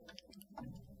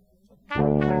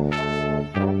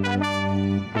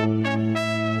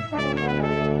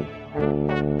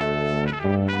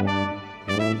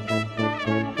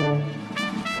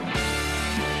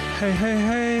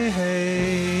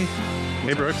Hey.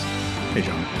 Hey, Brooks. Hey,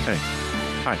 John. Hey.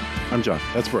 Hi, I'm John.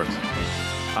 That's Brooks.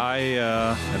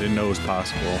 I didn't know it was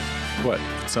possible. What?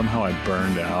 Somehow I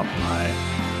burned out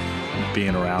my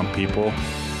being around people.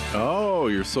 Oh,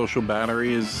 your social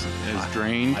battery is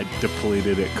drained? I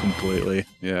depleted it completely.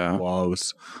 Yeah. While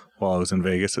I was in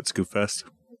Vegas at Scoop Fest.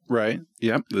 Right.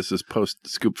 Yep. This is post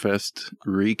Scoop Fest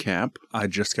recap. I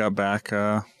just got back.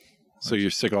 So you're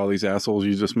sick of all these assholes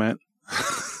you just met?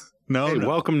 No.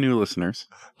 Welcome new listeners.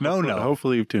 No.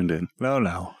 Hopefully you've tuned in.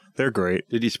 No. They're great.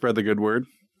 Did you spread the good word?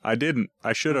 I didn't.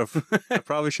 I should have. I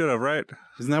probably should have, right?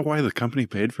 Isn't that why the company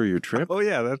paid for your trip? Oh,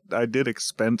 yeah. I did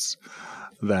expense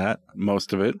that.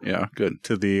 Most of it. Yeah, good.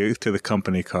 To the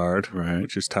company card, right,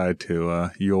 which is tied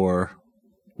to your...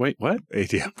 Wait, what?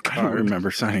 ATM card. I don't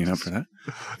remember signing up for that.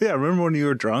 Yeah, remember when you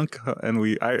were drunk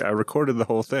and I recorded the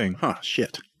whole thing. Huh,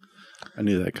 shit. I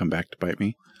knew that'd come back to bite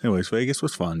me. Anyways, Vegas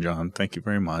was fun, John. Thank you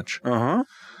very much. Uh-huh.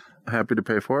 Happy to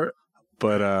pay for it.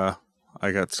 But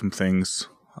I got some things.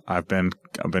 I've been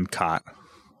caught.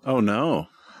 Oh, no.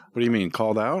 What do you mean,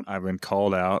 called out? I've been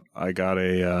called out. I got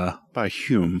a... By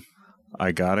whom?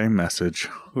 I got a message.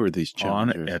 Who are these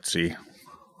challengers? On Etsy.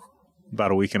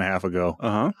 About a week and a half ago.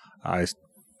 Uh-huh. I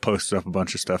posted up a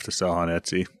bunch of stuff to sell on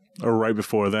Etsy. Or right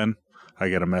before then, I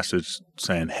get a message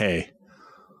saying, hey,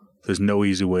 there's no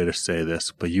easy way to say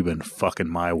this, but you've been fucking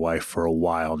my wife for a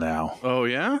while now. Oh,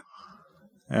 yeah?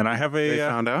 And I have a... They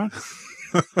found out?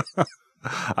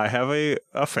 I have a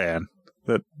fan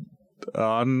that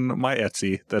on my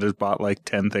Etsy that has bought like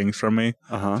 10 things from me.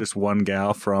 Uh-huh. Just one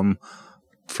gal from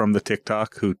the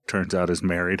TikTok who turns out is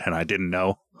married, and I didn't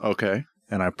know. Okay.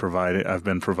 And I've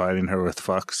been providing her with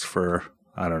fucks for,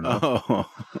 I don't know. Oh.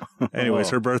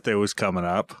 Anyways, her birthday was coming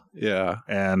up. Yeah.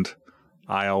 And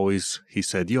he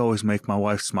said, you always make my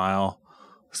wife smile.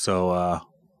 So,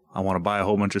 I want to buy a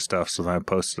whole bunch of stuff. So then I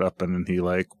posted up, and then he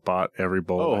like bought every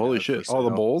bowl. Oh, holy shit. All the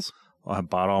bowls? I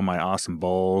bought all my awesome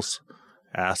bowls,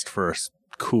 asked for a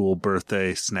cool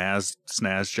birthday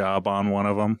snaz job on one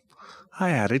of them.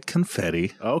 I added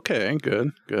confetti. Okay,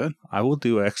 good. I will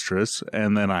do extras,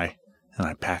 and then I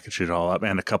packaged it all up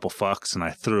and a couple fucks, and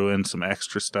I threw in some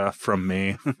extra stuff from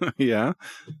me. Yeah,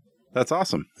 that's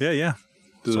awesome. Yeah.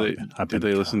 Did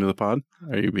they listen to the pod?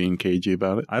 Are you being cagey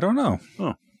about it? I don't know.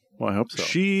 Oh, well, I hope so.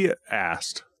 She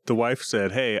asked. The wife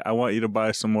said, "Hey, I want you to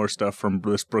buy some more stuff from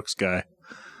this Brooks guy."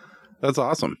 That's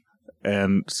awesome.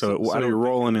 And so you're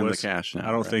rolling in the cash now.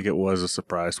 I don't think it was a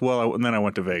surprise. Well, and then I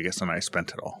went to Vegas and I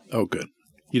spent it all. Oh, good.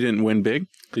 You didn't win big?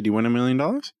 Did you win $1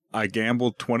 million? I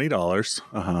gambled $20.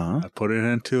 Uh-huh. I put it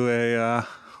into a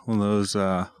one of those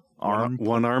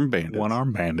one-arm bandits.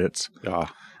 One-arm bandits. Yeah.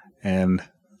 And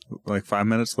like 5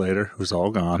 minutes later, it was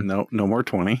all gone. No more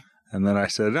 20. And then I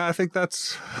said, I think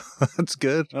that's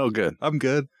good. Oh, good. I'm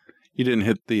good. You didn't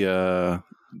hit the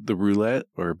roulette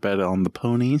or bet on the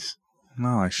ponies?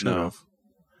 No, I should have.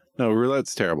 No,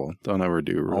 roulette's terrible. Don't ever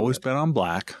do roulette. Always bet on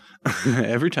black.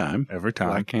 Every time.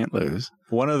 Black can't lose.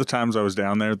 One of the times I was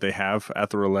down there, they have at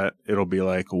the roulette, it'll be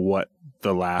like what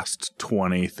the last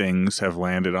 20 things have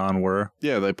landed on were.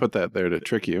 Yeah, they put that there to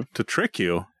trick you.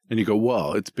 And you go,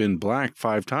 well, it's been black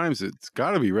 5 times. It's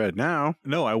got to be red now.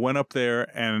 No, I went up there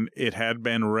and it had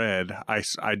been red. I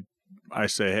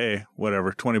say, hey,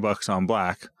 whatever, $20 on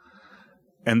black.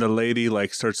 And the lady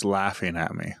like starts laughing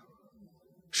at me.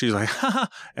 She's like, ha,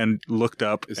 and looked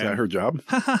up. Is that her job?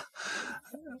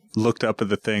 Looked up at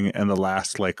the thing, and the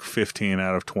last like 15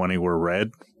 out of 20 were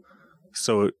red.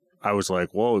 So I was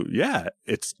like, well, yeah,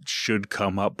 it should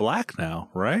come up black now,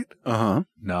 right? Uh-huh.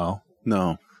 No.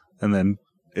 And then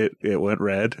it went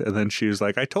red, and then she was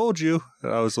like, I told you.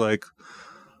 And I was like,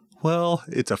 well,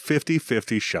 it's a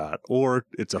 50-50 shot, or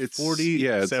it's a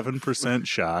 47%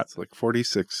 shot. It's like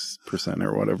 46%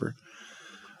 or whatever.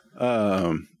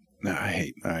 No,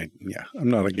 I'm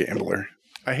not a gambler.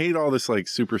 I hate all this like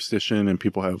superstition, and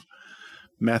people have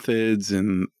methods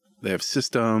and they have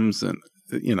systems, and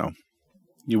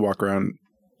you walk around,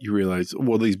 you realize,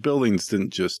 well, these buildings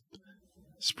didn't just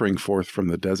spring forth from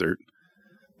the desert.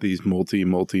 These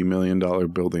multi-million-dollar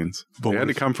buildings. They had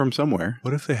to come from somewhere.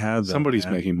 What if they had that? Somebody's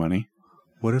making money.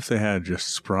 What if they had just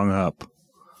sprung up?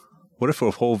 What if a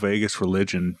whole Vegas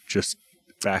religion just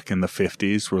back in the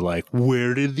 50s were like,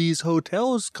 where did these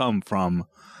hotels come from?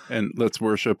 And let's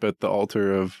worship at the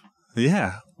altar of...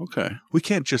 Yeah. Okay. We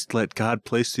can't just let God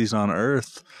place these on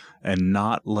earth and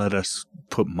not let us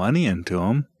put money into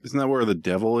them. Isn't that where the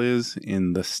devil is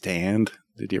in The Stand?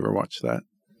 Did you ever watch that?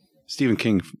 Stephen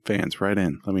King fans, write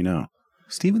in. Let me know.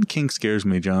 Stephen King scares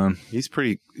me, John. He's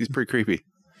pretty creepy.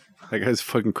 That guy's a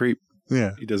fucking creep.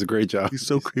 Yeah. He does a great job. He's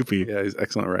so creepy. Yeah, he's an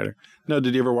excellent writer. No,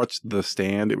 did you ever watch The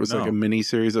Stand? It was like a mini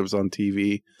series that was on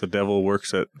TV. The devil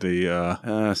works at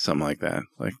the Something like that.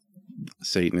 Like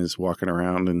Satan is walking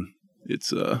around and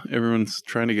it's everyone's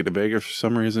trying to get to Vegas for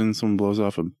some reason. Someone blows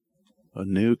off a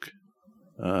nuke.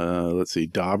 Let's see,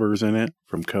 Dauber's in it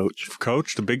from Coach.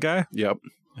 Coach, the big guy? Yep.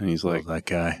 And he's like that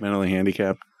guy. Mentally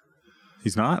handicapped.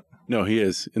 He's not? No, he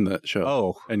is in the show.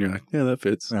 Oh. And you're like, yeah, that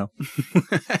fits. Yeah.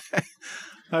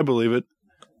 I believe it.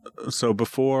 So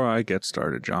before I get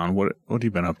started, John, what have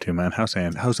you been up to, man? How's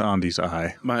Andy's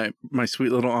eye? My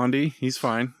sweet little Andy, he's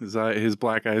fine. His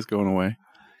black eye's going away.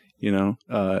 You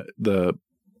know,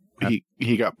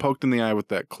 he got poked in the eye with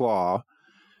that claw,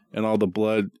 and all the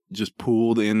blood just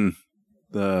pooled in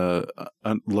the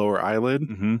lower eyelid,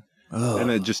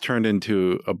 and it just turned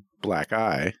into a black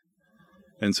eye.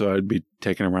 And so I'd be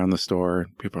taken around the store,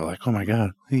 and people are like, "Oh my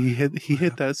god, he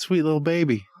hit that sweet little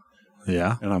baby."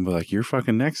 Yeah, and I'm like, "You're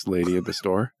fucking next, lady at the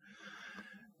store."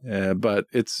 But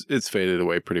it's faded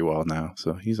away pretty well now,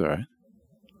 so he's all right.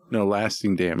 No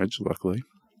lasting damage, luckily.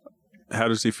 How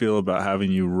does he feel about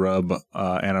having you rub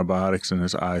antibiotics in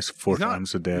his eyes four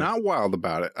times a day? Not wild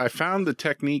about it. I found the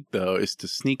technique, though, is to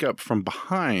sneak up from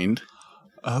behind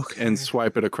and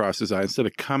swipe it across his eye. Instead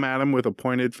of come at him with a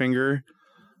pointed finger,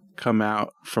 come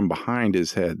out from behind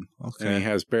his head. Okay. And he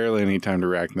has barely any time to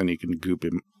react, and then you can goop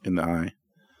him in the eye.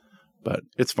 But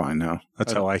it's fine now.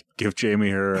 That's how I give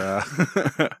Jamie her,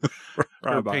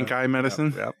 her pink eye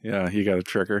medicine. Yep. Yeah, you got to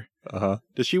trick her.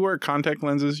 Does she wear contact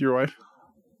lenses, your wife?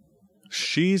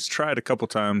 She's tried a couple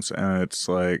times, and it's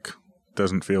like,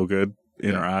 doesn't feel good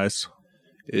in her eyes.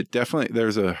 It definitely,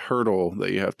 there's a hurdle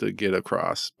that you have to get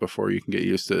across before you can get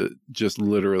used to just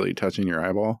literally touching your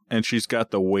eyeball. And she's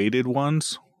got the weighted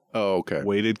ones. Oh, okay.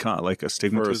 Weighted, like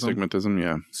astigmatism. For astigmatism,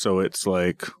 yeah. So it's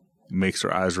like, makes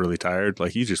her eyes really tired.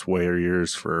 Like, you just wear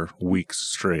yours for weeks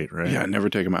straight, right? Yeah, never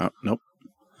take them out. Nope.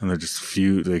 And they're just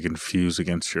they can fuse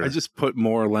against your... I just put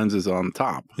more lenses on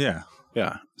top. Yeah.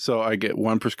 Yeah. So I get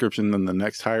one prescription, then the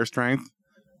next higher strength,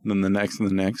 then the next and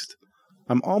the next.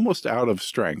 I'm almost out of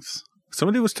strengths.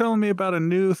 Somebody was telling me about a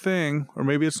new thing, or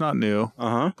maybe it's not new,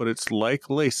 but it's like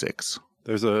LASIX.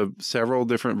 There's several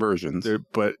different versions.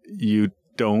 But you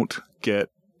don't get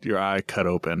your eye cut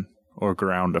open or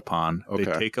ground upon. Okay.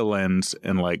 They take a lens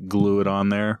and like glue it on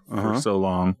there for so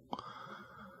long.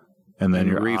 And then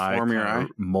your eye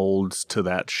molds to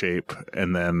that shape,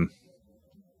 and then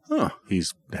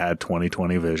he's had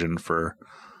 20/20 vision for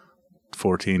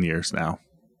 14 years now.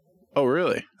 Oh,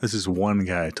 really? This is one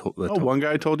guy. One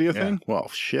guy told you a thing? Well,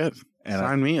 shit. And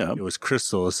sign me up. It was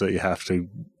crystals that you have to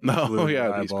glue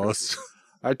your eyeballs.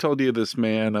 I told you this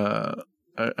man,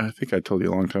 I think I told you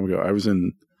a long time ago. I was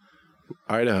in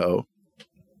Idaho,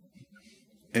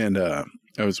 and I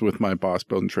was with my boss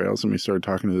building trails, and we started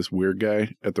talking to this weird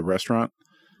guy at the restaurant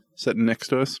sitting next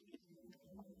to us.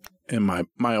 And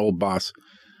my old boss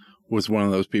was one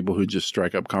of those people who just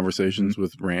strike up conversations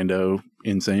with rando,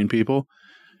 insane people.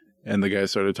 And the guy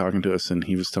started talking to us, and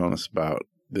he was telling us about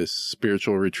this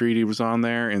spiritual retreat he was on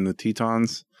there in the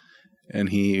Tetons. And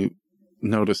he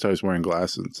noticed I was wearing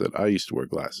glasses and said, I used to wear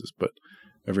glasses, but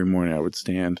every morning I would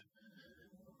stand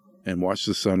and watch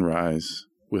the sunrise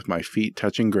with my feet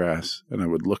touching grass, and I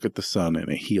would look at the sun, and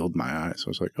it healed my eyes. So I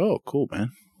was like, oh, cool,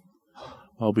 man.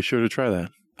 I'll be sure to try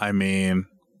that. I mean,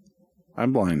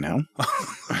 I'm blind now.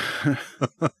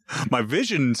 My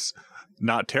vision's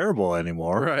not terrible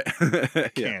anymore.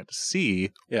 Right. Can't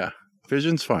see. Yeah.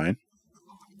 Vision's fine.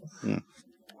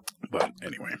 But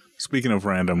anyway. Speaking of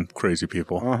random crazy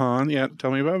people. Yeah. Tell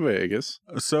me about Vegas.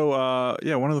 So,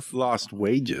 one of the lost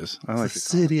wages. I like the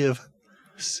city of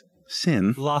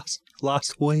sin.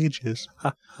 Lost wages.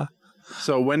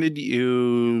 So when did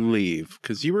you leave?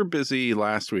 Because you were busy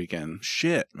last weekend.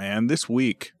 Shit, man. This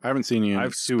week. I haven't seen you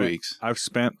in 2 weeks. I've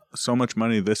spent so much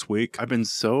money this week. I've been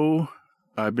sober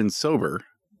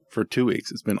for 2 weeks.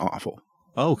 It's been awful.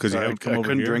 Oh, because I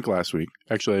couldn't drink last week.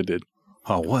 Actually, I did.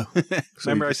 Oh, what?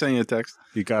 Remember I sent you a text?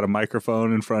 You got a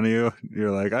microphone in front of you.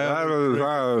 You're like, I have in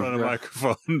front of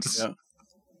microphones. Yeah.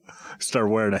 Start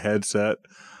wearing a headset.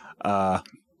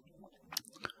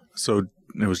 So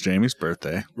it was Jamie's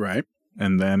birthday. Right.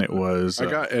 And then it was... I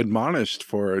got admonished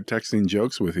for texting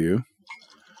jokes with you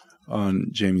on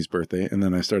Jamie's birthday, and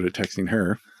then I started texting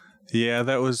her. Yeah,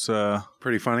 that was...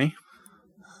 pretty funny.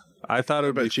 I thought it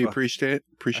would be... But she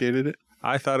appreciated it?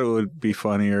 I thought it would be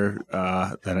funnier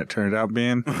than it turned out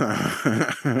being.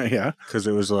 Yeah. Because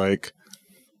it was like,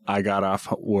 I got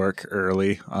off work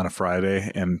early on a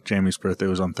Friday, and Jamie's birthday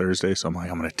was on Thursday, so I'm like,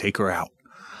 I'm going to take her out.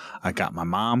 I got my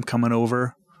mom coming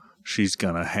over. She's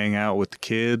going to hang out with the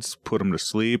kids, put them to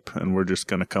sleep, and we're just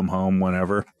going to come home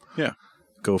whenever. Yeah.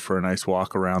 Go for a nice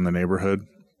walk around the neighborhood.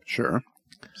 Sure.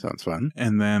 Sounds fun.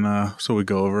 And then, so we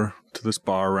go over to this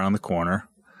bar around the corner.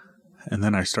 And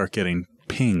then I start getting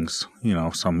pings,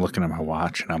 so I'm looking at my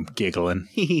watch and I'm giggling.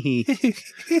 It's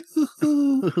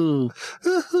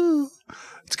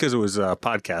because it was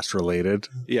podcast related.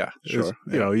 Yeah, sure.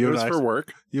 It was for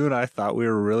work. You and I thought we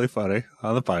were really funny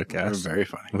on the podcast. We were very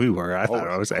funny. We were. I thought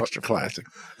it was extra classic.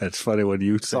 Funny. It's funny when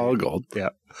you say solid gold. Yeah.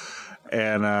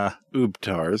 And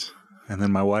Oobtars. And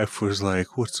then my wife was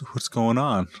like, "What's going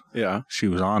on?" Yeah. She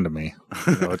was on to me.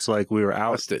 It's like we were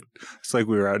out. Busted. It's like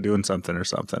we were out doing something or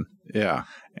something. Yeah.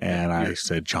 And I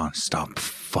said, "John, stop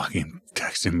fucking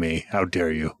texting me. How dare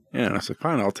you?" Yeah. And I was like,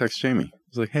 "Fine, I'll text Jamie." I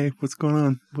was like, "Hey, what's going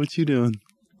on? What you doing?"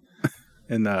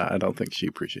 And I don't think she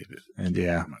appreciated it. And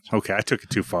yeah. Okay, I took it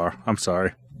too far. I'm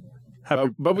sorry.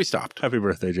 But we stopped. Happy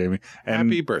birthday, Jamie.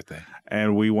 Happy birthday.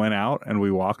 And we went out and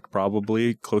we walked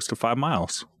probably close to 5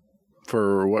 miles.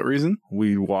 For what reason?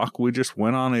 We just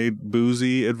went on a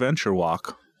boozy adventure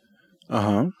walk.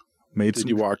 Uh-huh. Did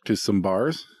you walk to some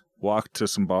bars? Walked to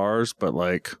some bars, but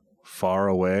like far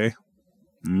away.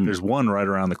 There's one right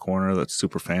around the corner that's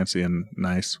super fancy and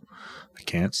nice. I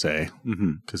can't say.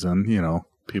 Because then,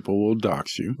 people will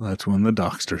dox you. That's when the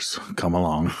doxters come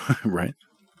along. Right.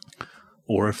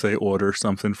 Or if they order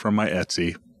something from my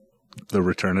Etsy, the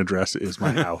return address is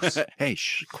my house. Hey,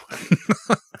 shh.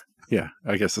 Yeah,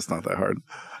 I guess it's not that hard.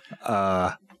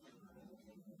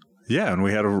 Yeah, and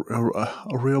we had a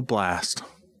real blast.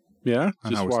 Yeah,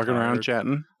 just walking around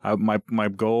chatting. My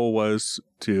goal was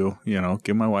to,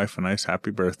 give my wife a nice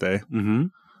happy birthday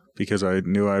because I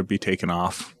knew I'd be taking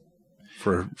off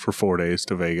for 4 days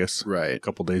to Vegas. Right. A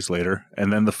couple days later.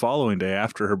 And then the following day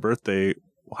after her birthday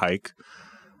hike,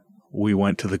 we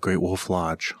went to the Great Wolf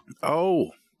Lodge.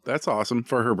 Oh, that's awesome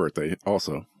for her birthday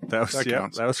also. That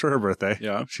was for her birthday.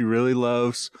 Yeah. She really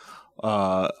loves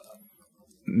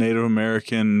Native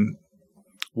American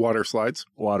water slides.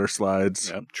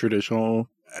 Yeah. Traditional.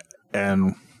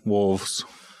 And wolves.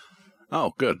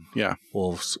 Oh, good. Yeah.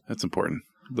 Wolves. That's important.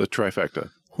 The trifecta.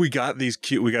 We got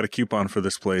a coupon for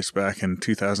this place back in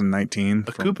 2019.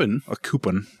 A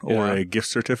coupon or a gift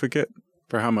certificate.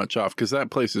 For how much off? Because that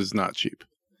place is not cheap.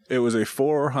 It was a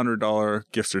 $400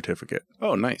 gift certificate.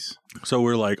 Oh, nice. So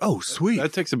we're like, oh, sweet.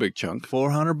 That takes a big chunk.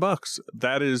 $400.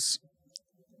 That is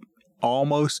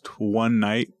almost one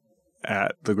night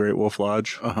at the Great Wolf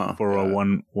Lodge for a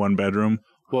one bedroom.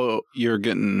 Well, you're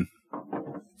getting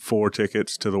 4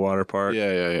 tickets to the water park.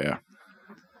 Yeah.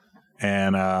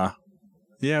 And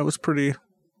it was pretty.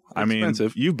 I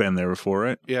expensive. Mean, you've been there before,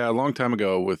 right? Yeah, a long time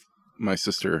ago with my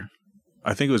sister.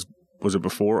 I think was it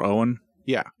before Owen?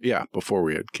 Yeah, before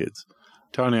we had kids.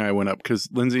 Tony and I went up because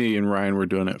Lindsay and Ryan were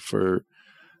doing it for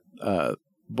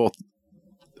both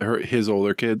his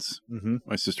older kids. Mm-hmm.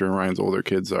 My sister and Ryan's older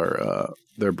kids are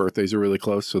their birthdays are really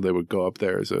close, so they would go up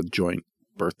there as a joint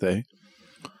birthday.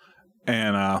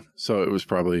 And so it was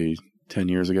probably 10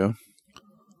 years ago,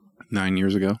 9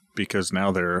 years ago. Because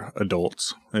now they're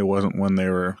adults. It wasn't when they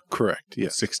were correct. Yeah,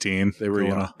 16. They were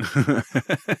young.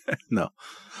 No.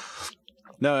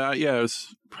 Yeah, it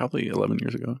was probably 11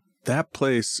 years ago. That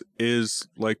place is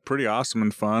like pretty awesome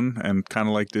and fun and kind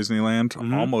of like Disneyland,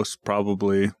 almost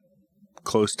probably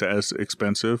close to as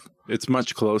expensive. It's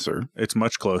much closer.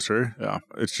 Yeah.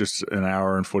 It's just an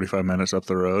hour and 45 minutes up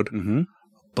the road. Mm-hmm.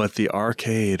 But the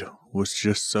arcade was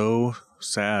just so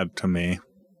sad to me.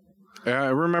 Yeah, I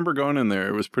remember going in there.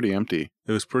 It was pretty empty.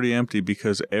 It was pretty empty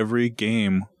because every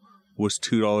game was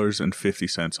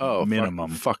 $2.50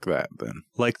 minimum. Fuck that then.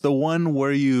 Like the one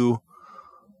where you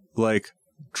like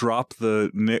drop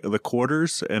the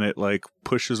quarters and it like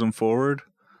pushes them forward.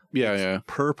 Yeah.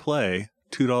 Per play,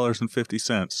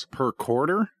 $2.50 per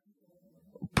quarter.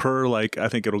 Per I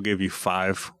think it'll give you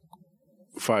five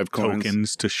coins.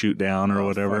 Tokens to shoot down or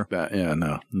whatever. Fuck that. Yeah,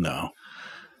 no.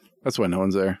 That's why no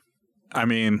one's there. I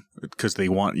mean, because they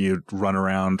want you to run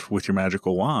around with your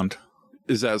magical wand.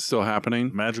 Is that still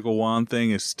happening? Magical wand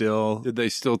thing is still... Did they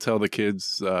still tell the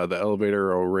kids the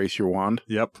elevator will erase your wand?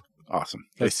 Yep. Awesome.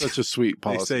 That's such a sweet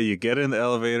policy. They say you get in the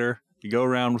elevator, you go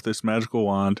around with this magical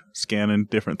wand, scanning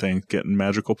different things, getting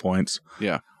magical points.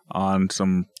 Yeah. On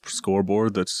some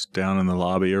scoreboard that's down in the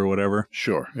lobby or whatever.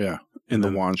 Sure, yeah. In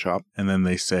the wand shop. And then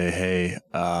they say, hey,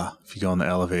 if you go in the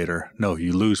elevator, no,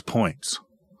 you lose points.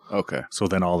 Okay. So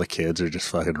then all the kids are just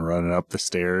fucking running up the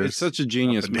stairs. It's such a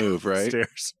genius move, right?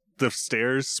 The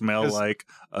stairs smell like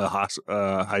a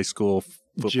high school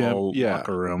football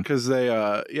locker room. Because they,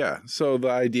 So the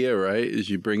idea, right, is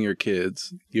you bring your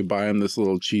kids, you buy them this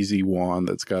little cheesy wand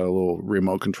that's got a little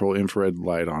remote control infrared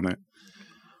light on it.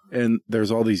 And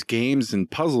there's all these games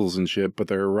and puzzles and shit, but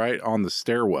they're right on the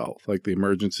stairwell, like the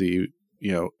emergency,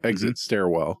 exit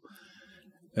stairwell.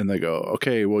 And they go,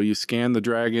 okay, well, you scan the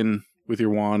dragon with your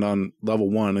wand on level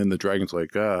 1, and the dragon's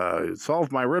like,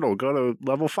 solve my riddle, go to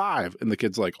level 5. And the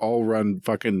kids like all run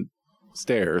fucking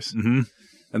stairs. Mm-hmm.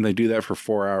 And they do that for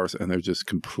 4 hours, and they're just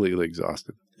completely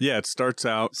exhausted. Yeah, it starts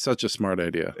out. Such a smart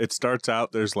idea. It starts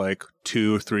out, there's like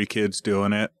 2 or 3 kids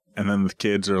doing it. And then the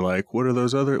kids are like, what are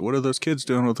those kids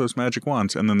doing with those magic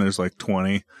wands? And then there's like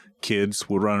 20 kids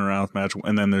will run around with magic.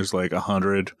 And then there's like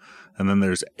 100. And then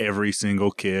there's every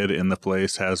single kid in the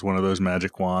place has one of those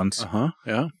magic wands.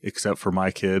 Yeah. Except for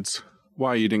my kids.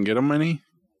 Why, you didn't get them any?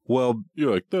 Well,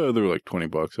 you're like, they're like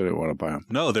 $20. I didn't want to buy them.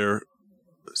 No, they're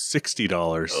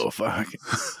 $60. Oh, fuck.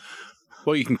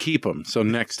 Well, you can keep them. So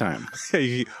next time.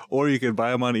 Or you can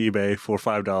buy them on eBay for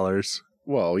 $5.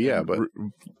 Well, yeah, but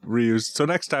reused. So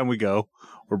next time we go,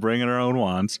 we're bringing our own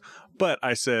wands. But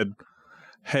I said,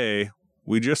 hey,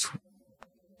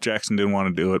 Jackson didn't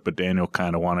want to do it, but Daniel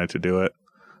kind of wanted to do it,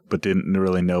 but didn't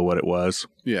really know what it was.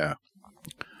 Yeah.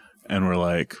 And we're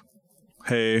like,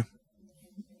 hey,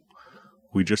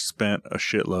 we just spent a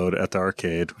shitload at the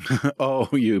arcade. Oh,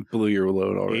 you blew your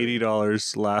load already.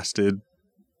 $80 lasted,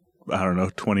 I don't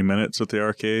know, 20 minutes at the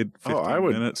arcade. 15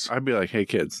 minutes. I'd be like, hey,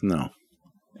 kids, no.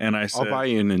 And I said, I'll buy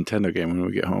you a Nintendo game when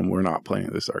we get home. We're not playing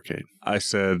at this arcade. I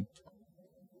said,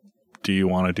 do you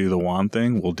want to do the wand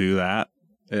thing? We'll do that.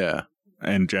 Yeah.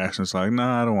 And Jackson's like, no,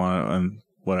 I don't want to. And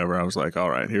whatever. I was like, all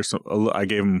right, here's some. I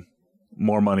gave him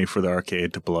more money for the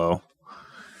arcade to blow.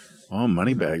 Oh,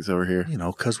 money bags over here.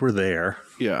 Because we're there.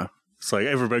 Yeah. It's like,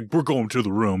 everybody, we're going to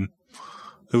the room.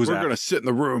 We're going to sit in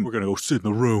the room. We're going to go sit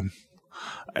in the room.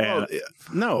 And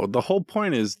no, the whole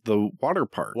point is the water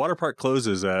park. Water park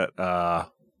closes at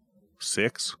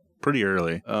 6, pretty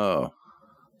early. Oh.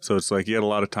 So it's like you had a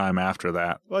lot of time after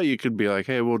that. Well, you could be like,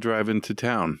 hey, we'll drive into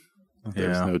town.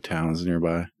 There's no towns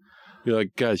nearby. You're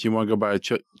like, guys, you want to go buy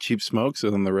cheap smokes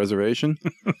on the reservation?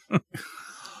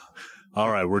 All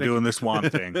right, we're doing this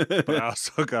wand thing. But I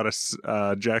also got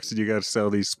to, Jackson, you got to sell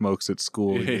these smokes at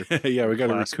school. Yeah, we got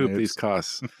to recoup these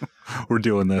costs. We're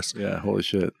doing this. Yeah, holy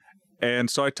shit.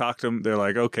 And so I talked to them. They're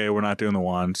like, okay, we're not doing the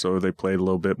wand. So they played a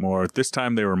little bit more. This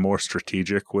time they were more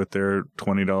strategic with their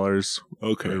 $20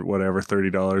 or whatever,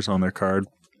 $30 on their card.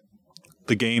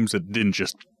 The games that didn't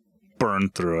just burn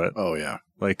through it. Oh, yeah.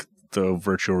 Like the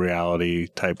virtual reality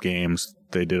type games.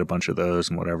 They did a bunch of those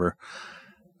and whatever.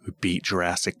 We beat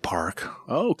Jurassic Park.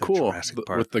 Oh, cool. Jurassic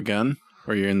Park. With the gun?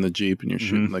 Where you're in the Jeep and you're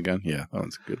shooting the gun? Yeah, that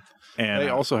one's good. And they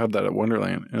also have that at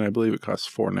Wonderland. And I believe it costs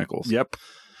 $4. Yep.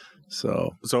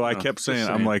 So I kept saying,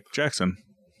 I'm like, Jackson,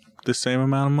 this same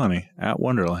amount of money at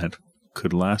Wonderland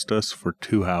could last us for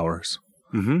 2 hours.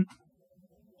 Mm-hmm.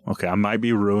 Okay, I might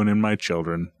be ruining my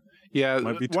children. Yeah,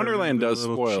 Wonderland does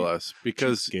spoil us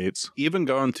because even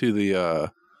going to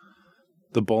the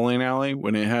bowling alley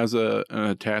when it has an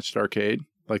attached arcade,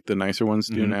 like the nicer ones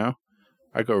do now,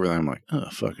 I go over there. I'm like, oh,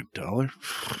 fuck, $1?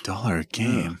 $1 a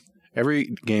game.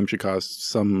 Every game should cost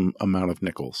some amount of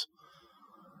nickels.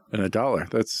 And $1.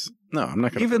 That's no, I'm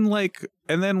not gonna even like.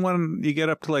 And then when you get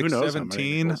up to like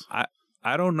 17,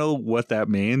 I don't know what that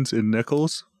means in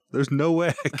nickels. There's no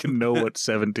way I can know what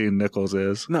 17 nickels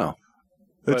is. No,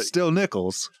 it's still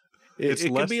nickels.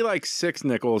 It could be like 6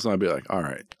 nickels, and I'd be like, all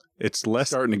right, it's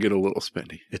less starting to get a little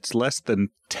spendy. It's less than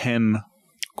 10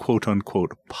 quote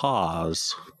unquote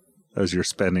paws as you're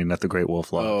spending at the Great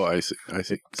Wolf Lodge. Oh, I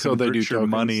see. So they do your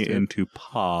money into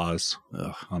paws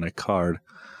on a card.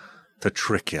 To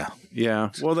trick you. Yeah.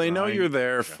 Well, they know you're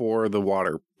there for the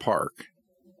water park.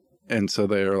 And so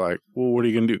they're like, well, what are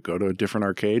you going to do? Go to a different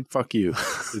arcade? Fuck you.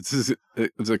 It's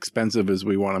as expensive as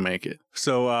we want to make it.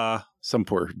 So, some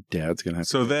poor dad's going to have to.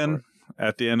 So then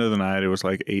at the end of the night, it was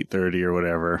like 8:30 or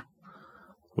whatever.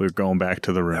 We're going back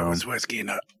to the room. That was whiskey and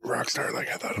a Rockstar like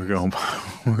I thought it was.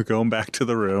 We're going back to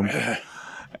the room.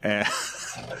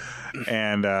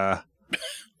 and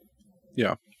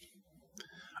yeah.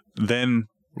 Then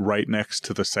right next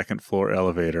to the second floor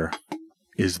elevator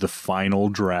is the final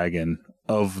dragon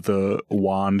of the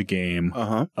wand game.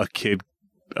 A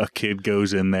kid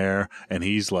goes in there and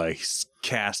he's like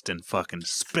casting fucking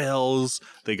spells.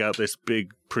 They got this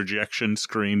big projection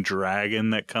screen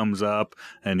dragon that comes up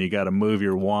and you got to move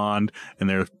your wand,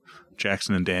 and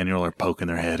Jackson and Daniel are poking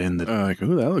their head in the like,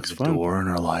 ooh, that looks fun. Door, and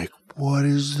are like, what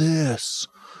is this?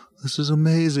 This is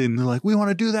amazing. They're like, we want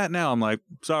to do that now. I'm like,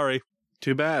 sorry.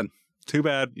 Too bad.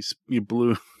 You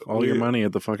blew all your money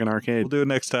at the fucking arcade. We'll do it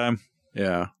next time.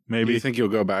 Yeah. Maybe. Do you think you'll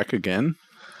go back again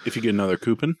if you get another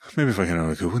coupon? Maybe if I get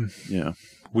another coupon. Yeah.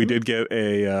 We did get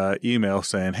a email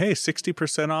saying, hey,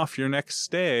 60% off your next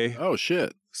stay. Oh,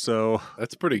 shit. So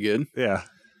That's pretty good. yeah,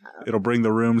 it'll bring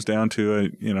the rooms down to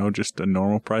just a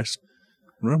normal price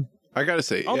room. I gotta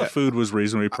say, All the food was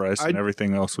reasonably priced, and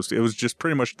everything else was. It was just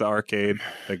pretty much the arcade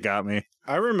that got me.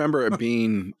 I remember it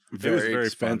being very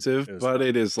expensive, but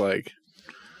it is like,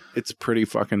 it's pretty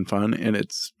fucking fun, and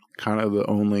it's kind of the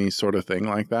only sort of thing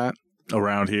like that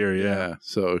around here. Yeah.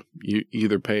 So you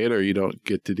either pay it or you don't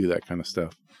get to do that kind of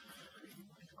stuff.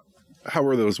 How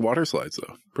were those water slides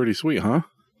though? Pretty sweet, huh?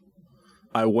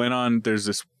 I went on. There's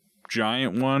this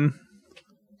giant one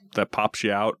that pops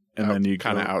you out, and then you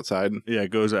kind of outside. Yeah,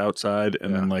 it goes outside,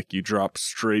 and then like you drop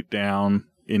straight down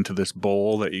into this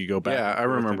bowl that you go back. Yeah, I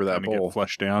remember that bowl. Get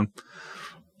flushed down.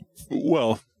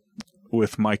 Well,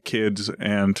 with my kids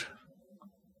and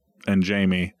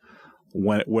Jamie,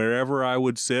 wherever I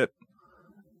would sit,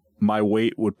 my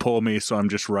weight would pull me, so I'm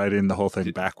just riding the whole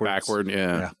thing backwards.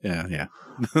 Yeah.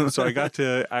 So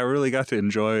I really got to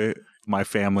enjoy my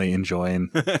family enjoying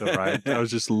the ride. I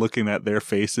was just looking at their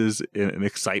faces in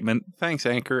excitement. Thanks,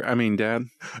 Dad.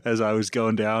 As I was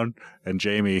going down, and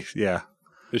Jamie,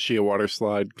 Is she a water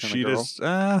slide kind of girl?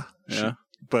 Just,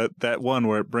 but that one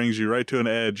where it brings you right to an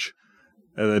edge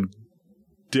and then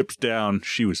dips down,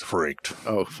 she was freaked.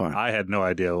 Oh, fine. I had no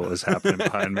idea what was happening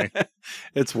behind me.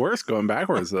 It's worse going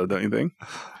backwards, though, don't you think?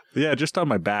 Yeah, just on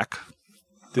my back.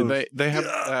 Did they have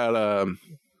that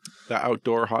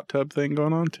outdoor hot tub thing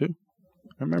going on, too?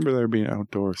 I remember there being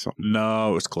outdoor or something.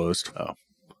 No, it was closed. Oh.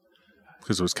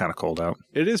 Because it was kind of cold out.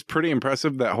 It is pretty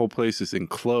impressive that whole place is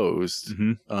enclosed.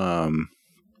 Mm-hmm.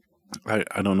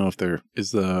 I don't know if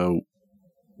is the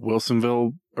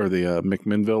Wilsonville or the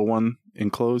McMinnville one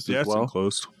enclosed as well? Yeah, it's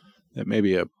enclosed. It may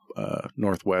be a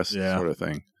Northwest sort of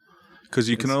thing. Because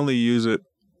you can only use it.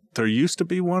 There used to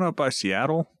be one up by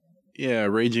Seattle. Yeah,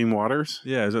 Raging Waters.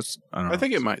 Yeah, I don't know. I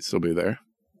think it might still be there.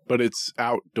 But it's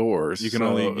outdoors. You can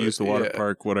only use the water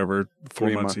park, 4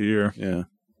 months a year. Yeah.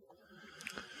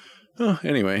 Oh,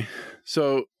 anyway.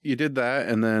 So you did that,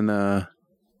 and then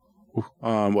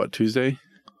on Tuesday?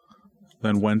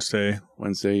 Then Wednesday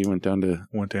you went down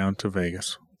to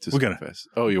Vegas. We got Fest.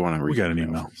 Oh, you want to read? We got an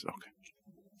email. Okay.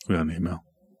 We got an email.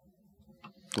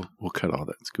 We'll cut all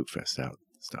that Scoop Fest out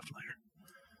stuff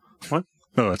later. What?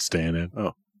 Oh, it's staying in.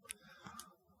 Oh.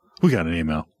 We got an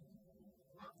email.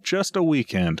 Just a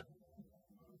weekend.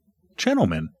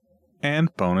 Gentlemen and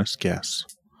bonus guests.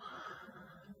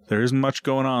 There isn't much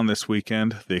going on this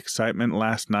weekend. The excitement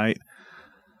last night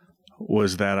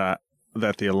was that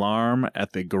the alarm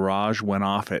at the garage went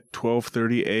off at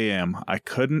 12:30 a.m. I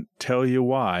couldn't tell you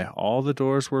why. All the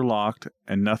doors were locked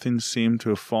and nothing seemed to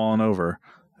have fallen over.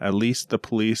 At least the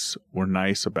police were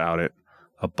nice about it.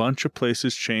 A bunch of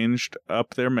places changed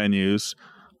up their menus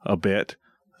a bit,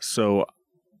 so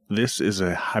this is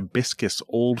a hibiscus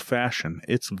old-fashioned.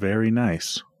 It's very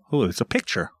nice. Oh, it's a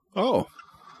picture. Oh.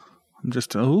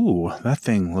 That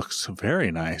thing looks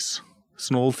very nice. It's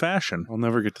an old-fashioned. I'll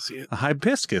never get to see it. A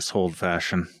hibiscus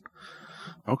old-fashioned.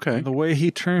 Okay. The way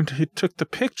he took the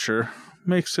picture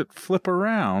makes it flip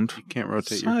around. You can't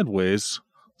rotate sideways.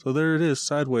 So there it is,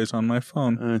 sideways on my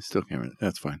phone. I still can't.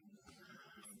 That's fine.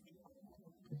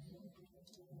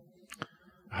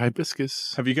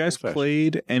 Hibiscus. Have you guys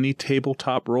played any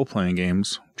tabletop role-playing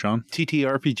games, John?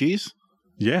 TTRPGs?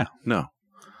 Yeah. No.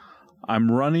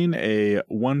 I'm running a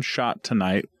one-shot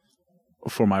tonight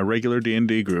for my regular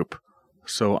D&D group,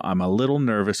 so I'm a little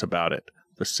nervous about it.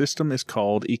 The system is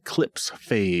called Eclipse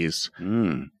Phase.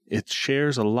 It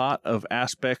shares a lot of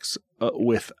aspects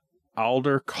with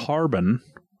Altered Carbon.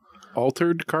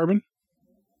 Altered Carbon?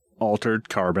 Altered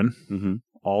Carbon. Mm-hmm.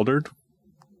 Altered?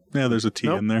 Yeah, there's a T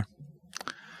in there.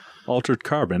 Altered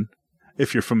Carbon.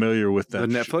 If you're familiar with that.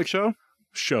 The Netflix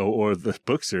show or the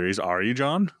book series, are you,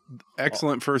 John?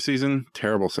 Excellent first season,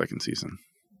 terrible second season.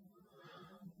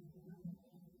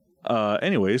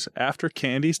 Anyways, after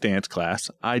Candy's dance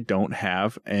class, I don't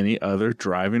have any other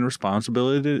driving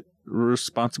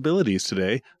responsibilities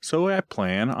today, so I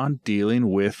plan on dealing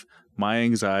with my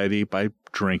anxiety by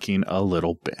drinking a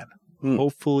little bit.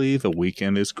 Hopefully the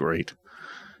weekend is great.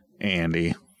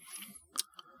 Andy.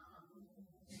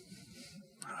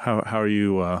 How are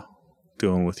you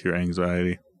doing with your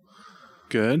anxiety?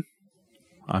 Good.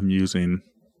 I'm using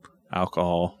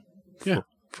alcohol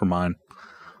for mine.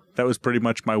 That was pretty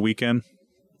much my weekend.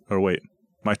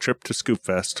 My trip to Scoop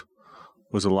Fest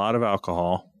was a lot of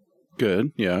alcohol.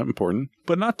 Good. Yeah, important.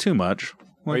 But not too much.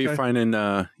 Are you finding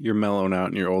you're mellowing out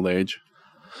in your old age?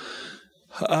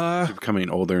 You're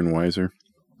becoming older and wiser.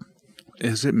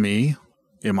 Is it me?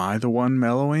 Am I the one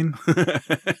mellowing?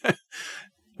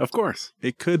 Of course.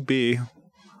 It could be.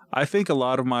 I think a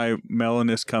lot of my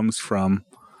mellowness comes from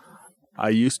I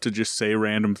used to just say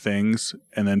random things,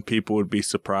 and then people would be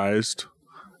surprised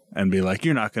and be like,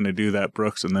 "You're not going to do that,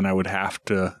 Brooks." And then I would have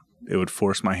to, it would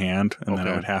force my hand, and then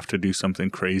I would have to do something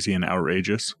crazy and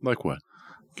outrageous. Like what?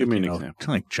 Give me an example.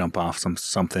 To like jump off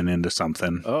something into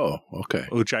something. Oh, okay.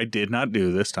 Which I did not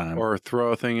do this time. Or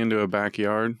throw a thing into a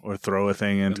backyard. Or throw a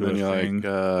thing into a thing.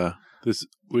 Like,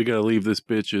 we got to leave this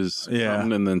bitch's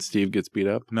fountain, and then Steve gets beat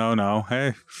up. No.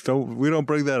 Hey, we don't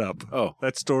bring that up. Oh.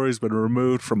 That story's been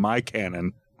removed from my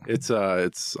canon. It's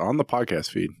on the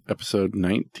podcast feed. Episode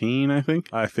 19, I think.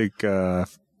 I think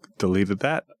deleted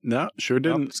that. No, sure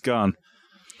didn't. Nope, it's gone.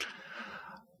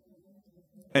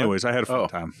 Anyways, I had a fun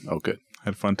time. Oh, good. I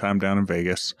had a fun time down in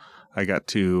Vegas. I got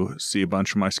to see a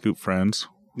bunch of my Scoop friends.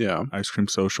 Yeah. Ice Cream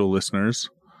Social listeners.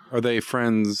 Are they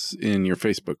friends in your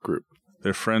Facebook group?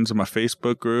 They're friends in my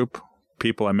Facebook group.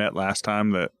 People I met last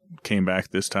time that came back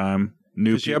this time.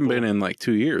 New people. You haven't been in like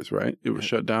 2 years, right? It was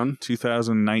shut down?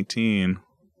 2019.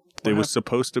 It was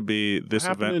supposed to be this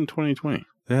event. In 2020?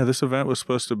 Yeah, this event was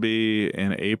supposed to be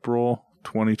in April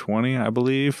 2020, I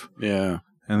believe. Yeah.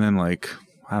 And then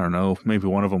I don't know, maybe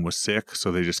one of them was sick,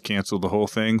 so they just canceled the whole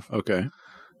thing. Okay.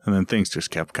 And then things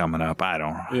just kept coming up. I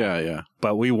don't know. Yeah.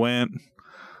 But we went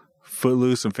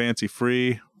footloose and fancy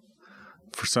free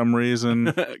for some reason.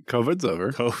 COVID's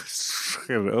over. COVID's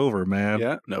over, man.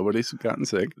 Yeah, nobody's gotten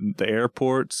sick. The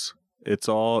airports, it's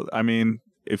all, I mean,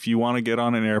 if you want to get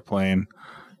on an airplane,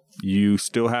 you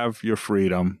still have your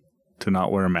freedom to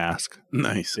not wear a mask.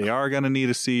 Nice. They are going to need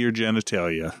to see your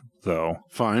genitalia, though.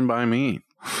 Fine by me.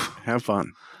 Have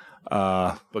fun.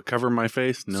 But cover my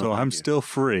face? No. So I'm still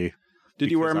free. Did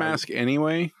you wear a mask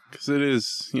anyway? Because it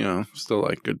is, still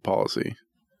like good policy.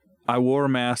 I wore a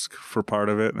mask for part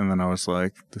of it, and then I was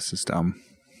like, this is dumb.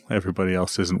 Everybody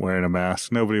else isn't wearing a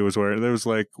mask. Nobody was wearing. There was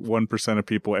 1% of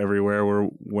people everywhere were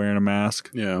wearing a mask.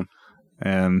 Yeah.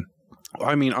 And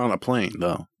I mean, on a plane,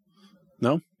 though.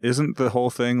 No? Isn't the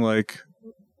whole thing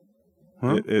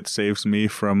it saves me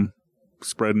from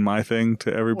spreading my thing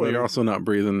to everybody? Well, you're also not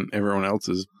breathing everyone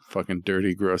else's fucking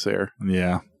dirty, gross air.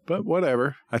 Yeah. But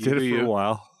whatever. I did it for a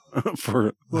while.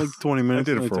 For 20 minutes?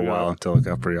 I did it for a while until it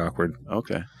got pretty awkward.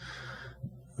 Okay.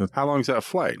 How long's that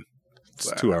flight?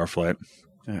 It's a 2-hour flight.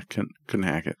 Yeah, couldn't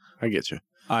hack it. I get you.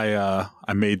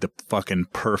 I made the fucking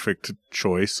perfect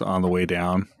choice on the way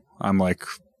down. I'm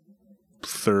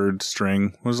third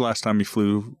string. When was the last time you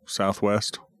flew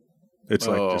Southwest? It's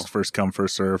just first come,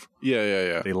 first serve.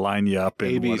 Yeah. They line you up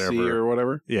in ABC whatever. or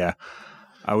whatever? Yeah.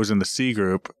 I was in the C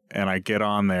group, and I get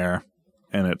on there,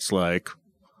 and it's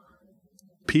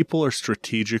people are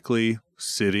strategically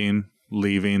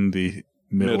leaving the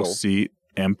middle seat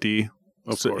empty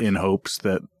in hopes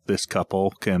that this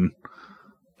couple can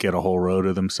get a whole row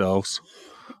to themselves.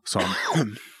 So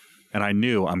and I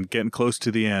knew I'm getting close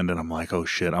to the end, and I'm like, oh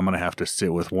shit, I'm going to have to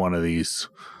sit with one of these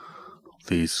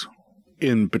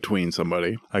in between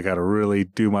somebody. I got to really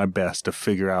do my best to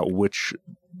figure out which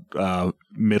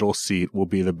middle seat will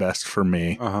be the best for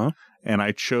me. Uh-huh. And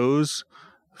I chose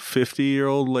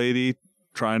 50-year-old lady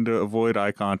trying to avoid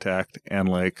eye contact and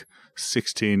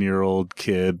 16-year-old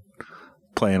kid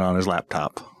playing on his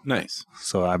laptop. Nice.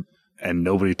 So and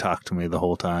nobody talked to me the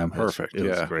whole time. Perfect. It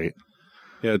was great.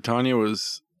 Yeah, Tanya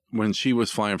when she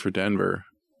was flying for Denver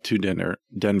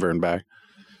and back,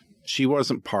 she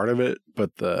wasn't part of it,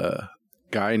 but the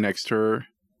guy next to her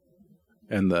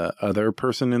and the other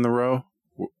person in the row,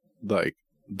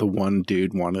 the one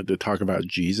dude wanted to talk about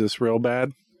Jesus real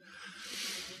bad.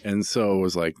 And so it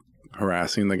was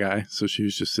harassing the guy. So she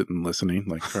was just sitting listening,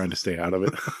 trying to stay out of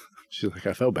it. She's like,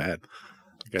 I felt bad.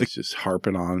 The guy's just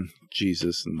harping on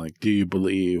Jesus and do you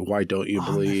believe? Why don't you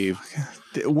believe?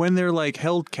 When they're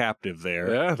held captive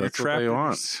there. Yeah, that's what they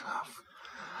want.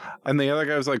 And the other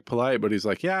guy was polite, but he's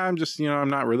yeah, I'm just, I'm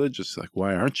not religious.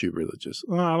 Why aren't you religious?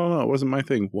 Oh, I don't know. It wasn't my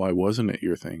thing. Why wasn't it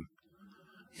your thing?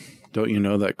 Don't you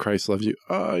know that Christ loves you?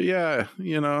 Oh, yeah.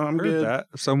 I'm heard good. That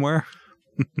somewhere.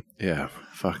 Yeah.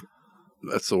 Fuck.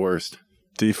 That's the worst.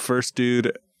 The first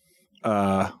dude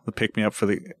that picked me up for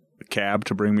the cab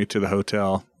to bring me to the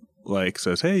hotel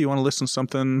says, hey, you want to listen to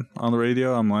something on the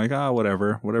radio? I'm like,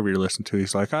 whatever you're listening to.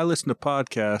 He's like, I listen to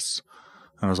podcasts.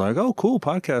 And I was like, oh, cool,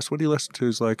 podcast. What do you listen to?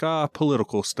 He's like,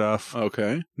 political stuff.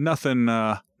 Okay. Nothing,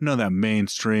 none of that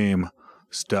mainstream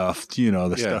stuff,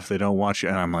 stuff they don't want you.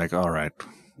 And I'm like, all right.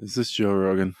 Is this Joe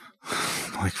Rogan?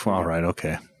 All right,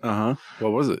 okay. Uh-huh.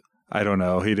 What was it? I don't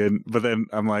know. He didn't. But then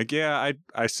I'm like, yeah,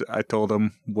 I told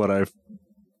him I've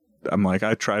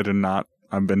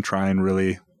been trying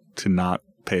really to not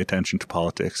pay attention to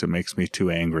politics. It makes me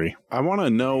too angry. I want to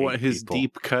know what his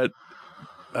deep cut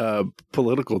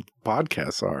political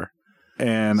podcasts are.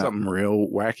 And something real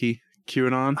wacky.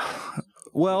 QAnon?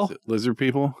 Well, Is it lizard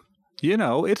people?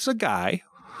 it's a guy.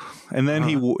 And then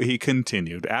he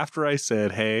continued. After I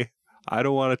said, hey, I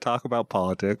don't want to talk about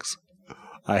politics.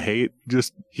 I hate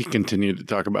just... He continued to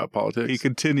talk about politics? He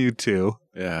continued to.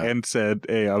 Yeah. And said,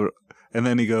 hey, and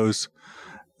then he goes,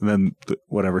 and then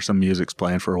some music's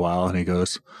playing for a while, and he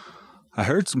goes, I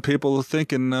heard some people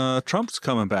thinking Trump's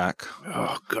coming back.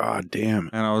 Oh, God damn.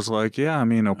 And I was like, yeah, I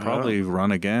mean, he'll probably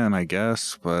run again, I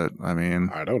guess. But, I mean...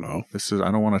 I don't know.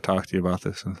 I don't want to talk to you about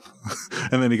this.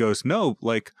 And then he goes, no,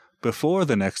 like... before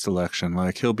the next election,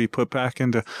 like he'll be put back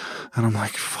into, and I'm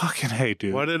like, fucking hey,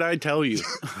 dude. What did I tell you?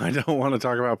 I don't want to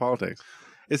talk about politics.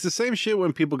 It's the same shit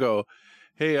when people go,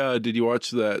 hey, did you watch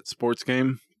that sports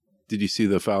game? Did you see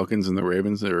the Falcons and the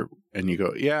Ravens? And you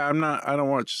go, yeah, I don't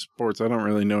watch sports. I don't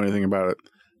really know anything about it.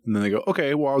 And then they go,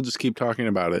 okay, well, I'll just keep talking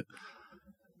about it.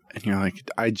 And you're like,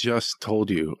 I just told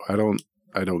you, I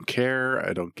don't care.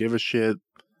 I don't give a shit.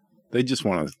 They just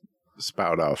want to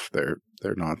spout off their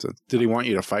nonsense. Did he want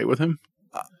you to fight with him?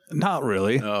 Not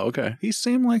really. Oh, okay. He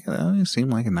seemed like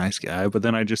a nice guy, but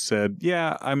then I just said,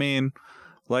 yeah, I mean,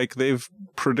 like they've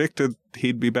predicted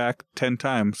he'd be back 10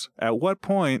 times. At what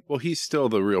point? Well, he's still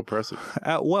the real president.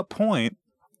 At what point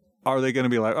are they going to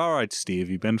be like, all right, Steve,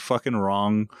 you've been fucking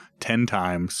wrong 10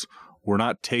 times. We're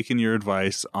not taking your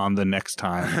advice on the next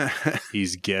time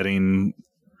he's getting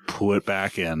put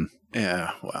back in.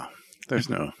 Yeah, well, there's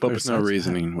no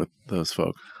reasoning with those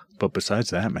folks. But besides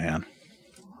that, man,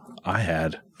 I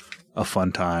had a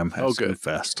fun time at Food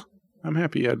Fest. I'm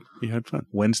happy you had fun.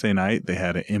 Wednesday night, they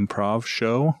had an improv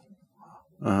show.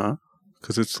 Uh-huh.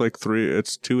 Because it's like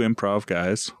it's two improv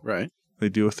guys. Right. They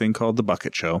do a thing called the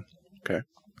bucket show. Okay.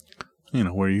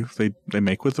 Where they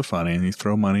make with the funny and you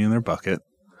throw money in their bucket.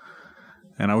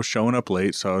 And I was showing up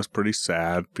late, so I was pretty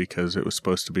sad because it was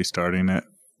supposed to be starting at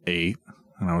 8,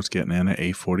 and I was getting in at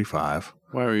 8:45.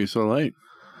 Why were you so late?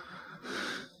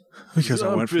 Because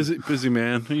I went busy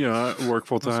man. I work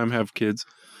full time, have kids.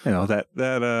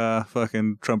 That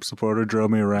fucking Trump supporter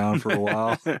drove me around for a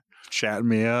while, chatting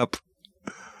me up.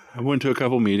 I went to a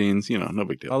couple meetings. No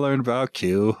big deal. I learned about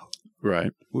Q.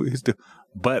 Right.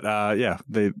 But yeah,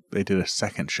 they did a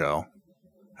second show.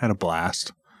 Had a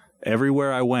blast.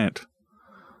 Everywhere I went,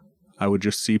 I would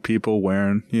just see people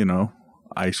wearing,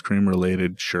 ice cream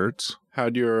related shirts.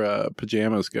 How'd your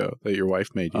pajamas go that your wife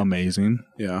made you? Amazing.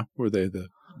 Yeah. Were they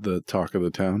the talk of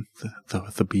the town?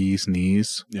 The bee's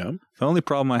knees. Yeah. The only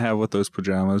problem I have with those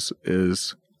pajamas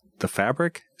is the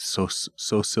fabric so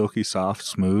silky soft,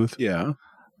 smooth. Yeah.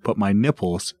 But my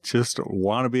nipples just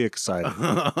want to be excited.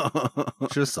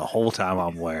 Just the whole time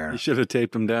I'm wearing. You should have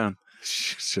taped them down.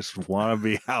 Just want to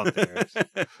be out there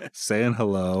saying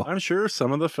hello. I'm sure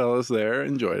some of the fellas there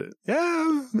enjoyed it.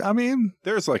 Yeah, I mean,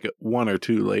 there's like one or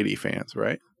two lady fans,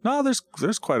 right? No,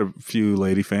 there's quite a few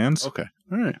lady fans. Okay,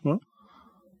 all right. Well,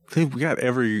 we got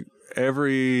every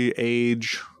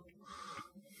age.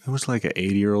 There was like an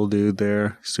 80-year-old dude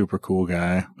there, super cool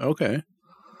guy. Okay.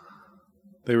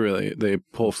 They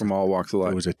pull from all walks of life.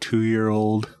 There was a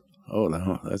 2-year-old. Oh,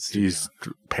 no. These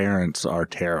parents are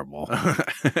terrible.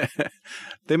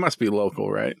 They must be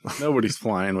local, right? Nobody's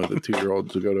flying with a 2-year-old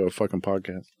to go to a fucking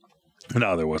podcast.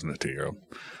 No, there wasn't a 2-year-old.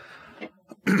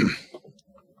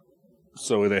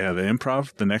 So they had the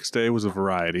improv. The next day was a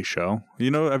variety show.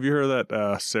 Have you heard of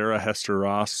that Sarah Hester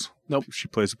Ross? Nope. She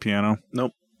plays the piano?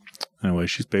 Nope. Anyway,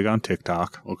 she's big on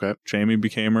TikTok. Okay. Jamie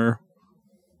became her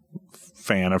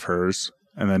fan of hers.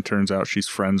 And then turns out she's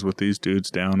friends with these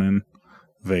dudes down in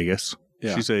Vegas.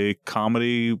 Yeah. She's a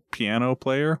comedy piano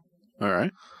player. All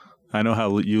right. I know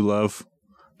how you love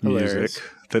music Hilarious.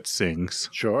 That sings.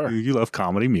 Sure. You love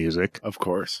comedy music. Of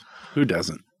course. Who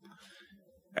doesn't?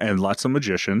 And lots of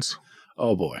magicians.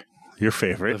 Oh, boy. Your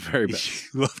favorite. The very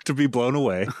best. You love to be blown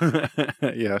away.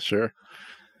 Yeah, sure.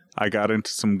 I got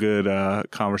into some good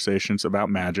conversations about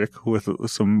magic with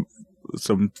some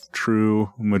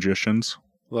true magicians.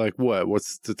 Like what?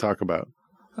 What's to talk about?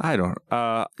 I don't.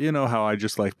 You know how I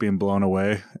just like being blown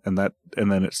away, and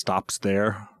then it stops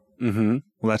there. Mm-hmm.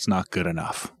 Well, that's not good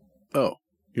enough. Oh,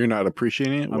 you're not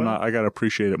appreciating it? I'm not. I gotta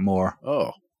appreciate it more.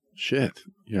 Oh, shit.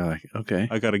 You're like, okay.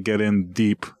 I gotta get in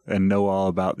deep and know all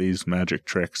about these magic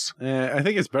tricks. I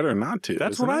think it's better not to.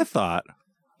 That's what I thought.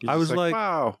 I was like,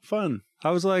 wow, fun.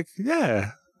 I was like,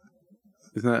 yeah.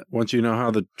 Isn't that once you know how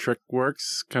the trick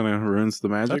works, kind of ruins the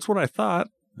magic? That's what I thought.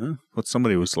 Huh? What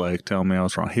somebody was like telling me I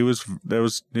was wrong. He was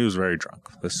very drunk.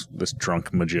 This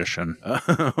drunk magician.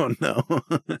 Oh no.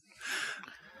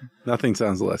 Nothing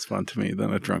sounds less fun to me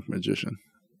than a drunk magician.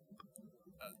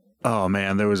 Oh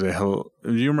man, there was do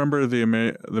you remember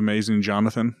the amazing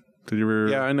Jonathan? Did you ever?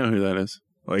 Yeah, I know who that is.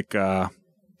 Like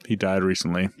he died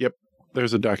recently. Yep.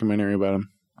 There's a documentary about him.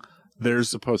 There's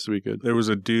supposed to be good. There was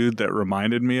a dude that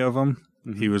reminded me of him.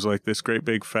 Mm-hmm. He was like this great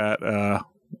big fat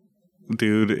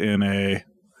dude in a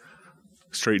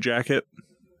straitjacket.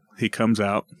 He comes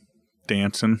out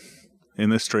dancing in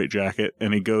this straitjacket,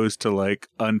 and he goes to like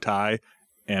untie,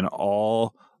 and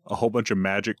a whole bunch of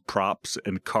magic props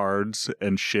and cards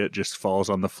and shit just falls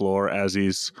on the floor as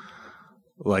he's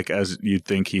like, as you'd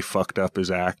think he fucked up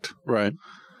his act. Right.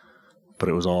 But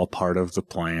it was all part of the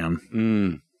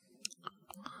plan.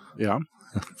 Yeah.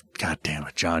 God damn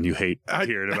it, John. You hate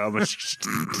hearing about me.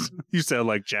 You sound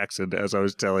like Jackson, as I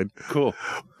was telling. Cool.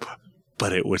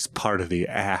 But it was part of the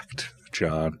act,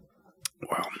 John.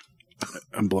 Wow.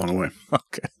 I'm blown away.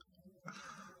 Okay.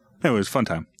 Anyway, it was a fun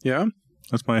time. Yeah?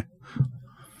 That's my...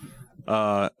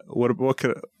 What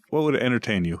would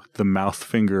entertain you? The mouth,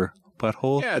 finger,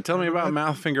 butthole? Yeah, tell me about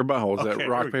mouth, finger, butthole. Is that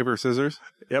rock, paper, scissors?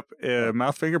 Yep.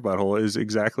 Mouth, finger, butthole is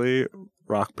exactly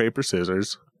rock, paper,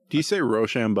 scissors. Do you say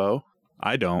Rochambeau?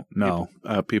 I don't know.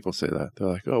 People say that. They're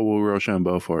like, oh, we'll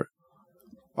Rochambeau for it.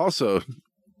 Also,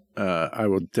 I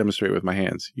will demonstrate with my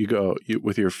hands. You go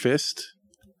with your fist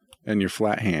and your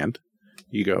flat hand.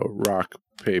 You go rock,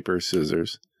 paper,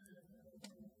 scissors.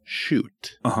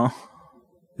 Shoot. Uh-huh.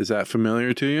 Is that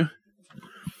familiar to you?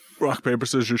 Rock, paper,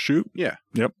 scissors, shoot? Yeah.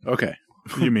 Yep. Okay.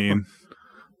 You mean...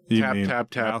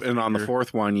 tap, mouth, and on the finger.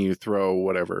 fourth one, you throw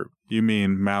whatever. You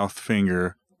mean mouth,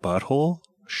 finger, butthole,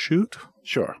 shoot?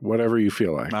 Sure, whatever you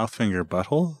feel like. Mouth, finger,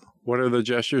 butthole? What are the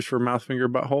gestures for mouth, finger,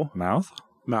 butthole? Mouth?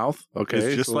 Mouth, okay.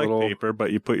 It's just like paper,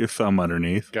 but you put your thumb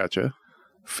underneath. Gotcha.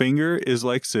 Finger is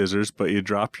like scissors, but you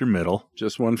drop your middle.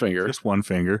 Just one finger. Just one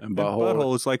finger. And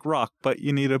butthole is like rock, but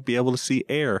you need to be able to see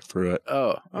air through it.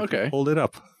 Oh, okay. Hold it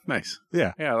up. Nice.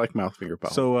 Yeah. Yeah, I like mouth, finger,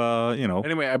 butthole. So,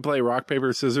 Anyway, I play rock,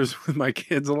 paper, scissors with my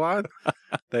kids a lot.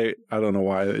 I don't know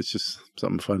why. It's just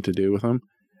something fun to do with them.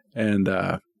 And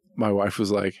my wife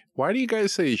was like, why do you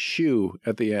guys say shoe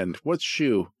at the end? What's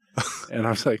shoe? And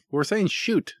I was like, we're saying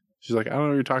shoot. She's like, I don't know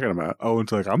what you're talking about. Oh,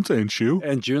 it's like, I'm saying shoe.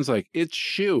 And June's like, it's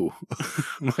shoe.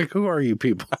 I'm like, who are you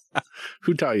people?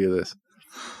 Who taught you this?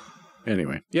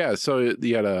 Anyway, yeah, so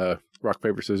you had a rock,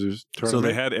 paper, scissors tournament. So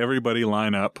they had everybody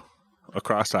line up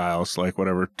across aisles, like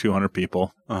whatever, 200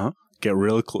 people. Uh-huh. Get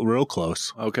real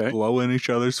close. Okay. Blow in each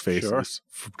other's faces.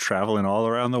 Sure. Traveling all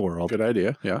around the world. Good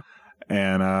idea, yeah.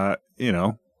 And,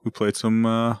 we played some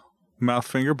mouth,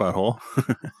 finger, butthole.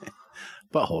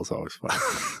 Butthole's always fun.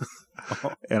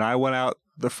 And I went out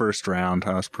the first round.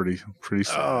 I was pretty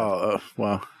sad. Oh,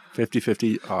 well,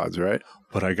 50-50 odds, right?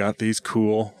 But I got these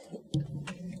cool...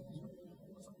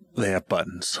 They have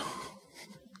buttons.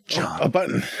 John. Oh, a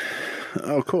button.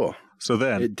 Oh, cool. So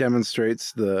then... It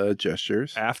demonstrates the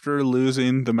gestures. After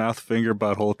losing the mouth, finger,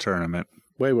 butthole tournament...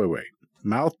 Wait.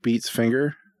 Mouth beats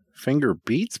finger. Finger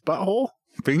beats butthole?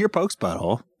 Finger pokes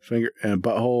butthole. Finger and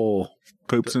butthole...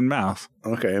 Poops in mouth.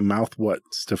 Okay, mouth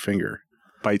what's to finger?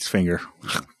 Bites finger.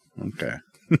 Okay.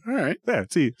 All right. Yeah,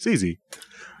 it's easy.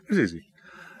 It's easy.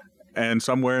 And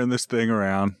somewhere in this thing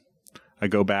around, I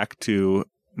go back to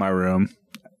my room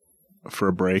for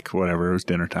a break, whatever, it was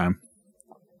dinner time.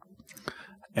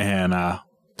 And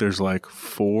there's like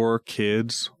 4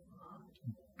 kids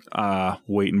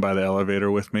waiting by the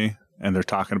elevator with me, and they're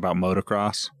talking about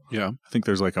motocross. Yeah. I think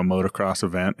there's like a motocross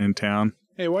event in town.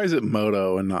 Hey, why is it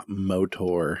moto and not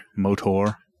motor?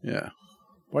 Motor. Yeah.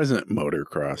 Why isn't it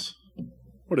motorcross?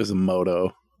 What is a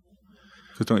moto?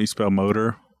 Because don't you spell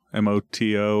motor?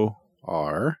 M-O-T-O?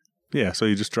 R? Yeah, so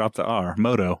you just drop the R.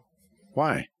 Moto.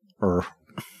 Why? Or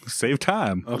save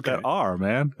time. Okay. With that R,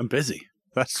 man. I'm busy.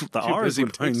 That's the R is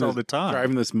what takes all the time.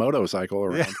 Driving this motorcycle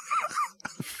around.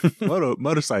 Yeah.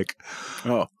 Motorcycle.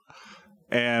 Oh.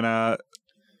 And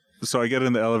so I get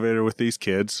in the elevator with these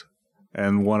kids,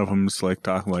 and one of them's like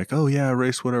talking like, oh yeah, I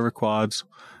race whatever quads.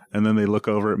 And then they look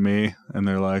over at me and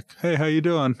they're like, hey, how you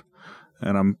doing?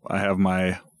 And I have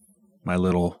my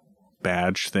little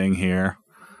badge thing here,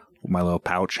 my little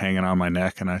pouch hanging on my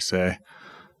neck, and I say,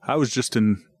 I was just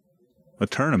in a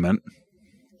tournament.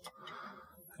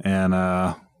 And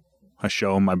I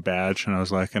show them my badge, and I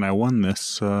was like, and I won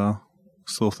this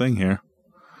little thing here.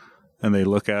 And they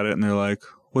look at it and they're like,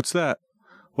 what's that?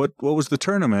 What was the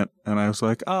tournament? And I was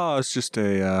like, oh, it's just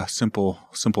a simple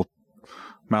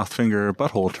mouth, finger,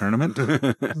 butthole tournament.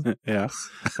 Yeah.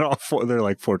 And all 4, they're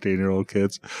like 14-year-old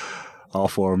kids. All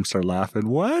 4 of them start laughing.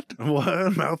 What?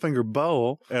 What? Mouth, finger,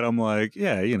 bowl? And I'm like,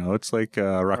 yeah, it's like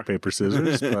rock, paper,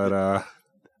 scissors. But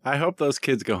I hope those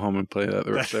kids go home and play that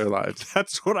the rest of their lives.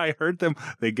 That's what I heard them.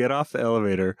 They get off the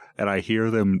elevator, and I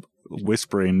hear them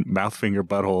whispering mouth, finger,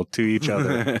 butthole to each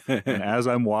other. And as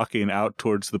I'm walking out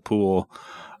towards the pool,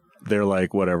 they're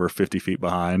like, whatever, 50 feet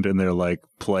behind, and they're like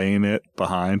playing it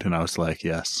behind. And I was like,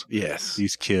 yes,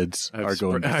 these kids are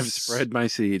going to I've spread my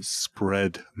seeds.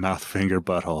 Spread mouth, finger,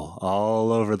 butthole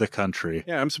all over the country.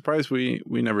 Yeah, I'm surprised we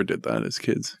never did that as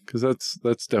kids, because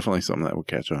that's definitely something that would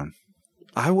catch on.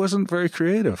 I wasn't very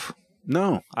creative.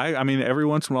 No. I mean, every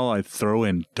once in a while I'd throw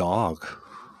in dog.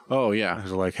 Oh, I yeah.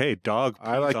 was like, hey, dog.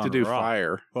 I like to do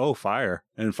fire. Oh, fire.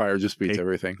 And fire just beats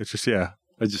everything. It's just, yeah.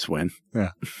 I just win.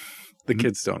 Yeah. The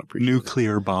kids don't appreciate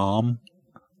Nuclear bomb.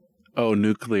 Oh,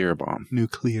 nuclear bomb.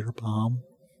 Nuclear bomb.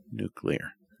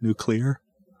 Nuclear.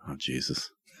 Oh,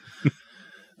 Jesus.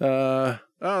 Oh,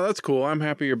 that's cool. I'm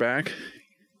happy you're back.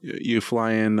 You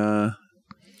fly in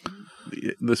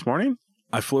this morning?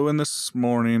 I flew in this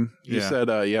morning. You said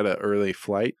you had an early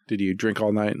flight. Did you drink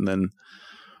all night and then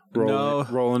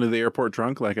roll into the airport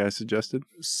drunk like I suggested?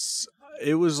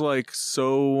 It was like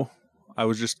I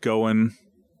was just going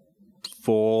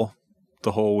full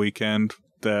the whole weekend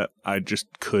that I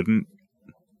just couldn't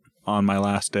on my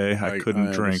last day. I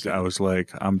couldn't drink. Understand. I was like,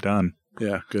 I'm done.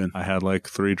 Yeah, good. I had like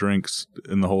 3 drinks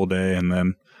in the whole day, and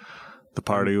then the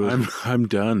party was... I'm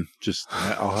done.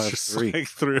 I'll have just 3. Like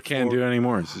 3 or 4. Can't do any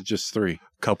more. It's just 3.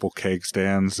 Couple keg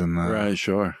stands and... right,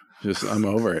 sure. I'm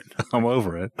over it. I'm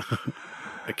over it.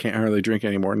 I can't hardly drink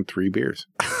any more than 3 beers.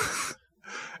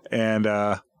 And,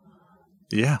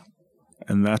 yeah.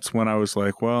 And that's when I was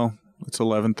like, well, it's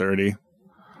 11:30.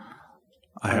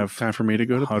 I have time for me to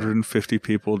go to 150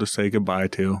 people to say goodbye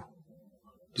to.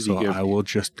 I will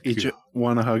just... Each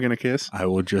one a hug and a kiss? I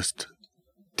will just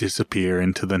disappear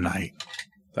into the night.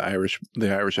 The Irish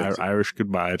Irish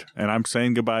goodbye. And I'm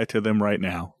saying goodbye to them right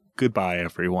now. Goodbye,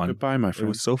 everyone. Goodbye, my friend. It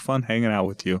was so fun hanging out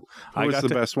with you. Who was the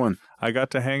best one? I got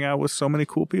to hang out with so many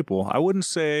cool people. I wouldn't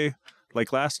say,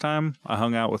 like last time, I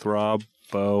hung out with Rob,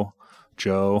 Bo,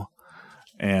 Joe,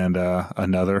 and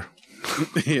another.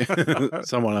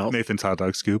 Someone else. Nathan's Hot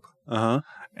Dog Scoop. Uh-huh.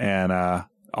 And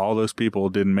all those people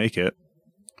didn't make it,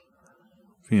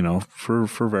 for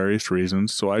various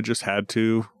reasons. So I just had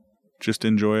to just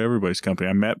enjoy everybody's company.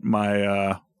 I met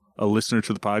a listener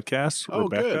to the podcast,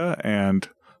 Rebecca, good. and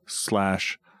 /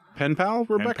 Pen pal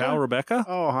Rebecca? Pen pal Rebecca.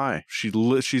 Oh, hi.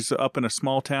 She's up in a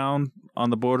small town on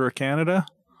the border of Canada.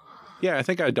 Yeah, I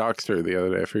think I doxed her the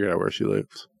other day. I figured out where she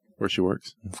lives, where she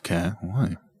works. Okay,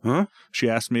 why? Huh? She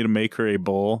asked me to make her a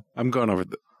bowl. I'm going over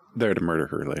there to murder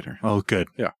her later. Oh, good.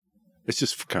 Yeah. It's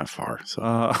just kind of far.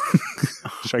 So.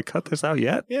 Should I cut this out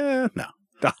yet? Yeah, no.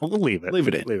 We'll leave it. Leave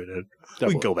it in.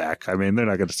 We can go back. I mean, they're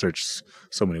not going to search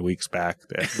so many weeks back.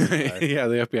 Yeah,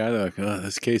 the FBI, they're like, oh,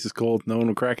 this case is cold. No one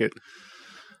will crack it.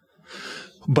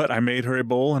 But I made her a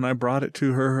bowl, and I brought it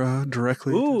to her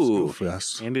directly. Ooh. To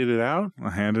yes. Handed it out? I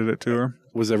handed it to her.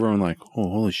 Was everyone like, oh,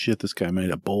 holy shit, this guy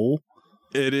made a bowl?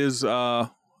 It is,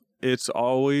 it's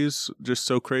always just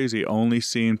so crazy only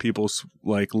seeing people's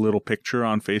like little picture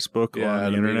on Facebook or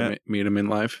on the internet. Meet them in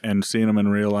life. And seeing them in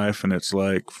real life, and it's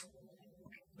like...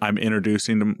 I'm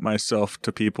introducing myself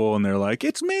to people, and they're like,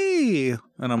 it's me.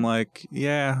 And I'm like,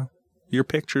 yeah, your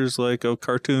picture's like a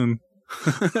cartoon.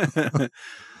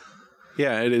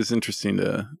 Yeah, it is interesting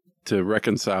to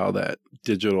reconcile that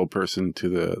digital person to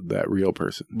that real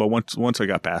person. But once I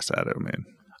got past that, I mean,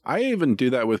 I even do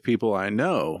that with people I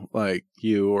know, like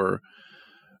you, or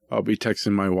I'll be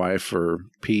texting my wife or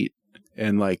Pete,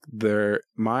 and like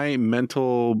my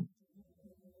mental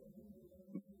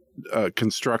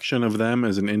construction of them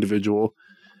as an individual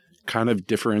kind of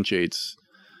differentiates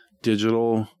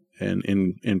digital and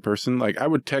in person. Like I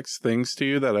would text things to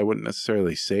you that I wouldn't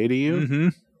necessarily say to you. Mm-hmm.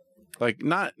 Like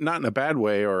not in a bad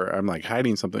way, or I'm like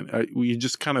hiding something. You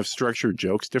just kind of structure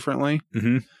jokes differently,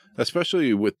 mm-hmm.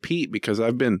 especially with Pete, because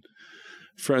I've been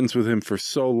friends with him for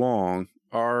so long.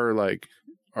 Our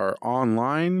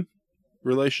online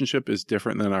relationship is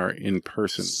different than our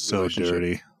in-person relationship.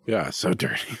 Dirty. Yeah, so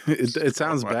dirty. It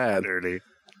sounds bad, dirty,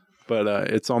 but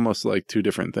it's almost like 2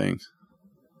 different things.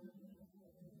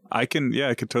 I could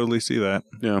totally see that.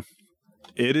 Yeah,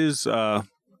 it is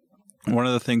one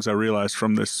of the things I realized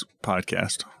from this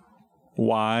podcast.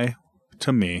 Why,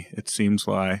 to me, it seems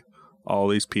like all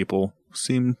these people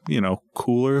seem,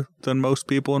 cooler than most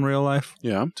people in real life.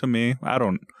 Yeah, to me,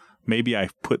 maybe I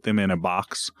put them in a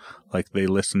box. Like they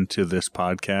listen to this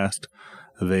podcast.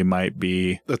 They might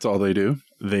be... That's all they do?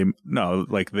 They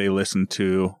listen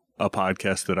to a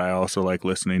podcast that I also like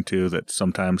listening to that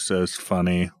sometimes says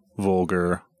funny,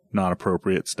 vulgar, not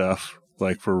appropriate stuff,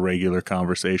 like for regular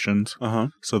conversations. Uh-huh.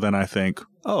 So then I think,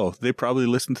 oh, they probably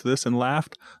listened to this and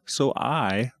laughed, so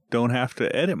I don't have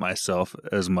to edit myself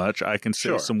as much. I can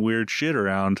say some weird shit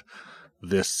around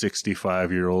this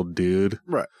 65-year-old dude.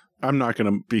 Right. I'm not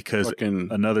going to because fucking...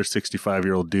 another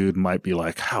 65-year-old dude might be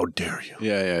like, how dare you?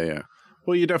 Yeah.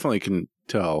 Well, you definitely can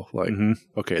tell, like,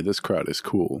 okay, this crowd is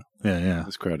cool. Yeah.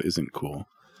 This crowd isn't cool.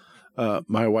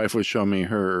 My wife was showing me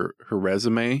her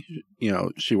resume. You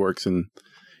know, she works in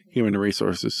human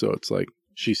resources, so it's like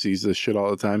she sees this shit all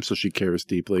the time, so she cares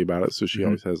deeply about it. So she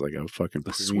always has like a fucking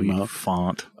sweet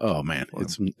font. Oh man,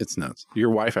 it's nuts. Your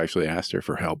wife actually asked her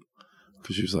for help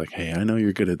because she was like, "Hey, I know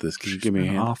you're good at this. Can you give me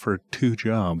a hand?" Offered 2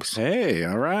 jobs. Hey,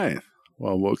 all right.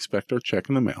 Well, we'll expect our check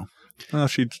in the mail. Well,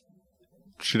 she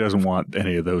doesn't want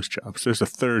any of those jobs. There's a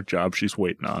 3rd job she's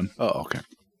waiting on. Oh, okay.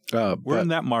 We're in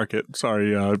that market.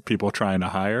 Sorry, people trying to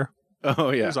hire.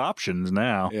 Oh, yeah. There's options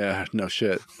now. Yeah, no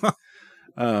shit.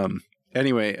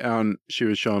 Anyway, she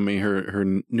was showing me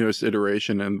her newest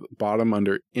iteration, and bottom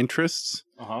under interests.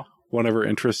 One of her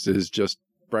interests is just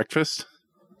breakfast,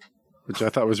 which I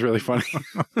thought was really funny.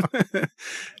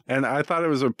 And I thought it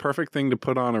was a perfect thing to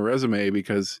put on a resume,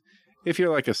 because if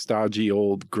you're like a stodgy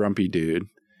old grumpy dude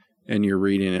and you're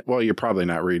reading it, well, you're probably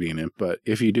not reading it, but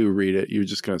if you do read it, you're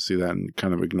just going to see that and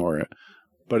kind of ignore it.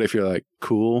 But if you're like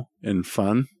cool and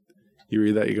fun, you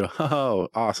read that, you go, oh,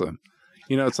 awesome.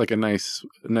 You know, it's like a nice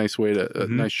way to, a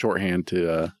nice shorthand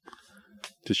to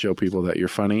show people that you're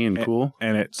funny and cool.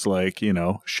 And it's like, you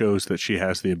know, shows that she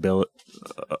has the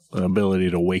ability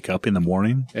to wake up in the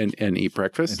morning and eat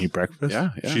breakfast.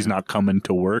 Yeah. She's not coming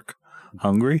to work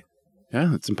hungry.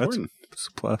 Yeah, it's important. That's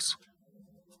a plus.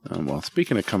 Well,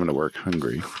 speaking of coming to work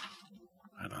hungry,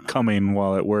 I don't know. Coming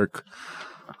while at work.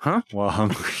 Huh? While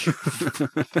hungry.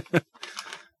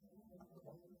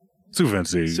 Superfan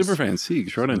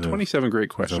Siegs wrote in 27 great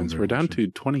questions. We're down to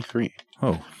 23.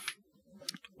 Oh.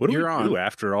 What do we do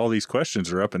after all these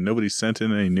questions are up and nobody's sent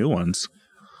in any new ones?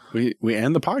 We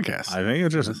end the podcast. I think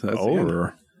it's just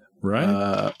over.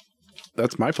 Right?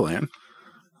 That's my plan.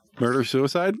 Murder,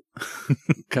 suicide?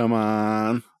 Come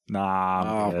on.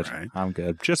 Nah, I'm good. Right. I'm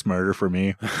good. Just murder for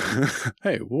me.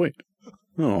 Hey, wait.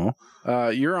 Oh.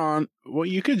 You're on. Well,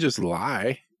 you could just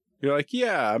lie. You're like,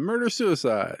 yeah, murder,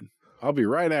 suicide. I'll be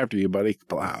right after you, buddy.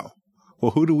 Plow.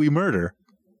 Well, who do we murder?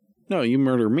 No, you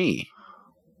murder me.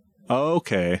 Oh,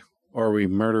 okay. Or we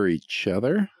murder each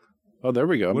other? Oh, there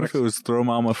we go. What if it was throw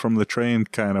mama from the train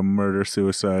kind of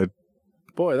murder-suicide?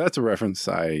 Boy, that's a reference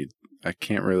I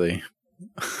can't really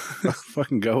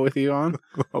fucking go with you on.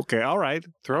 Okay, all right.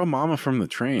 Throw mama from the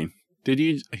train. Did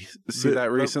you see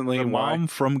that recently? The mom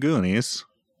from Goonies,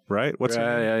 right? What's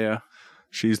her name? Yeah.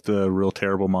 She's the real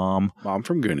terrible mom. Mom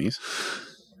from Goonies.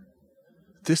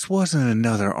 This wasn't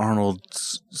another Arnold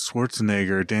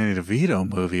Schwarzenegger, Danny DeVito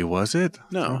movie, was it?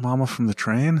 No. Throw mama from the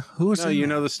train? Who was it? No, you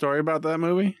know the story about that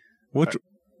movie? What?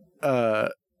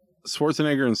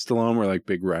 Schwarzenegger and Stallone were like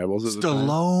big rivals at the time.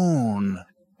 Stallone.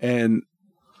 And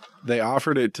they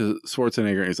offered it to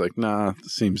Schwarzenegger, and he's like, nah,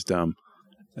 this seems dumb.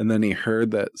 And then he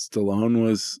heard that Stallone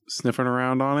was sniffing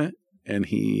around on it, and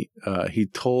he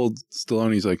told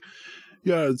Stallone, he's like,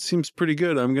 yeah, it seems pretty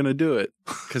good. I'm going to do it.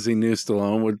 Because he knew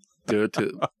Stallone would do it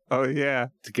to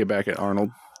to get back at Arnold.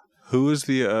 Who was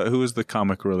the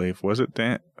comic relief? Was it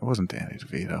Dan? It wasn't Danny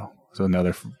DeVito. It was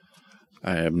another.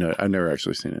 I've never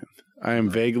actually seen it. I am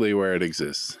vaguely aware it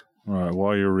exists. All right,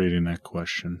 while you're reading that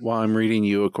question. While I'm reading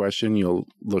you a question, you'll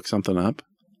look something up.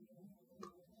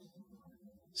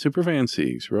 Superfan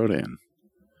Siegs wrote in,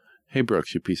 hey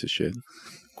Brooks, you piece of shit.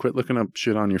 Quit looking up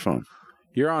shit on your phone.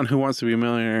 You're on Who Wants to Be a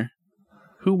Millionaire?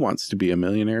 Who wants to be a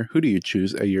millionaire? Who do you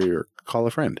choose as your call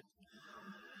a friend?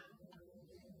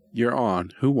 You're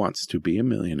on Who Wants to Be a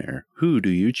Millionaire? Who do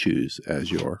you choose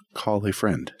as your call a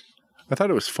friend? I thought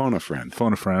it was phone a friend.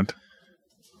 Phone a friend.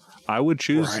 I would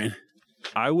choose. Brian.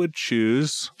 I would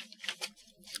choose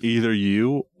either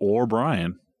you or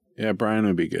Brian. Yeah, Brian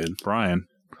would be good. Brian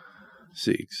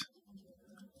Siegs.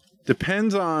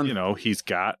 Depends on. You know, he's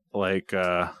got like.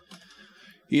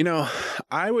 You know,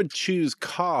 I would choose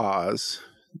Cause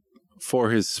for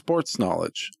his sports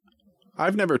knowledge.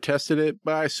 I've never tested it,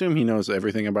 but I assume he knows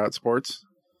everything about sports.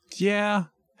 Yeah.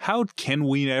 How can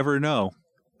we ever know?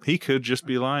 He could just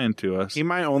be lying to us. He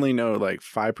might only know like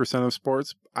 5% of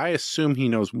sports. I assume he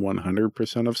knows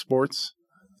 100% of sports.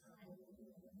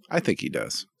 I think he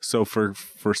does. So for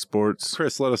sports...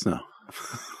 Chris, let us know.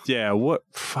 Yeah, what?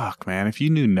 Fuck, man. If you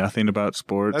knew nothing about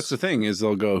sports... That's the thing is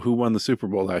they'll go, who won the Super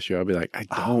Bowl last year? I'll be like, I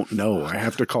don't know. I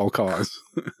have to call Cause.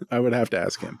 I would have to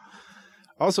ask him.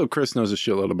 Also, Chris knows a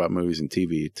shitload about movies and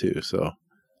TV too, so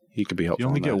he could be helpful. You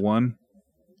only get one?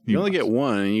 You only get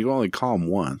one, and you can only call him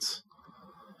once.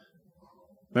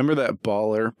 Remember that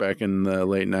baller back in the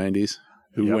late 90s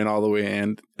who went all the way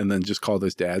in and then just called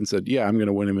his dad and said, yeah, I'm going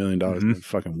to win $1 million and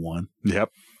fucking won? Yep.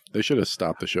 They should have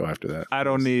stopped the show after that. I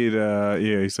don't need,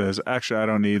 he says, actually, I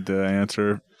don't need the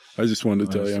answer. I just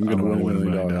wanted to tell you I'm going to win $1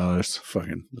 million.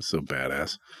 Fucking, that's so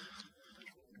badass.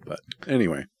 But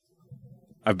anyway.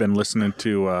 I've been listening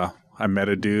to, I met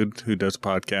a dude who does a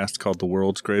podcast called The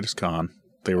World's Greatest Con.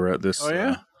 They were at this,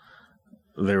 they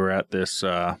were at this,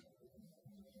 at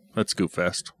Scoop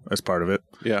Fest as part of it.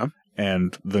 Yeah.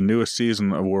 And the newest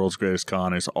season of World's Greatest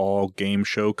Con is all game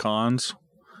show cons.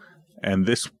 And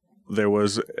there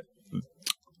was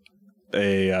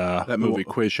a... that movie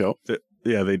Quiz Show.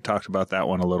 Yeah, they talked about that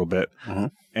one a little bit. Uh-huh.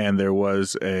 And there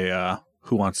was a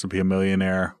Who Wants to Be a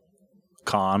Millionaire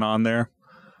con on there.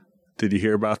 Did you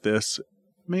hear about this?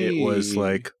 It was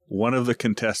like one of the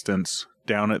contestants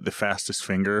down at the fastest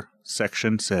finger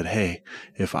section said, hey,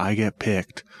 if I get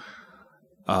picked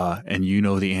and you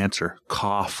know the answer,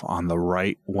 cough on the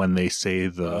right when they say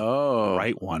the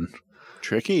right one.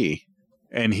 Tricky.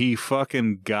 And he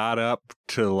fucking got up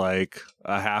to like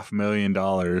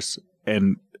 $500,000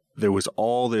 and there was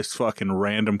all this fucking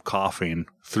random coughing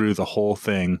through the whole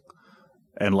thing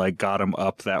and like got him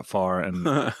up that far. And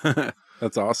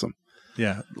that's awesome.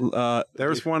 Yeah. There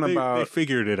was one about... They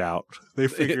figured it out. They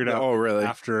figured out. Oh, really?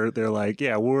 After they're like,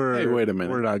 yeah, Hey, wait a minute.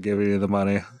 We're not giving you the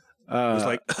money. It was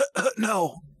like,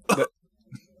 no.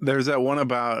 There's that one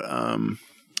about,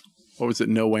 what was it?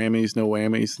 No whammies,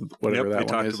 whatever that one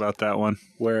is. We talked about that one.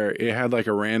 Where it had like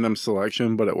a random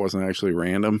selection, but it wasn't actually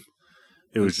random.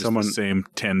 It was just the same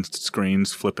 10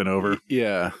 screens flipping over.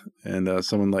 Yeah. And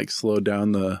someone like slowed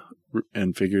down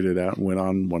and figured it out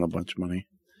and won a bunch of money.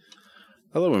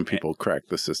 I love when people crack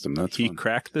the system. He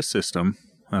cracked the system,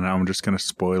 and I'm just going to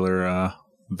spoiler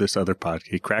this other podcast.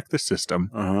 He cracked the system.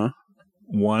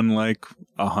 Won like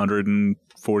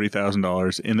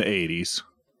 $140,000 in the 80s,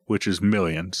 which is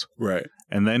millions. Right.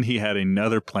 And then he had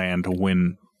another plan to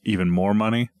win even more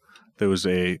money. There was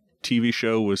a TV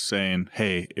show was saying,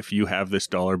 hey, if you have this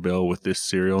dollar bill with this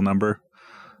serial number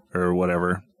or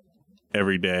whatever,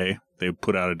 every day they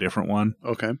put out a different one.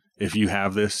 Okay. If you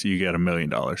have this, you get $1 million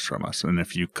from us. And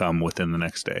if you come within the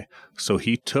next day. So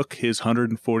he took his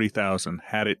 $140,000,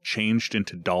 had it changed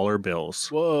into dollar bills.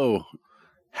 Whoa.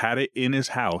 Had it in his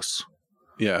house.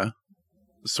 Yeah.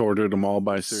 Sorted them all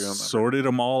by serial number. Sorted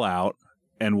them all out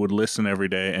and would listen every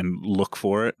day and look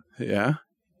for it. Yeah.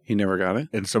 He never got it.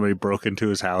 And somebody broke into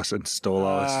his house and stole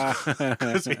all his stuff.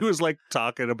 Because he was like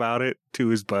talking about it to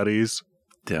his buddies.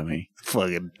 Dummy.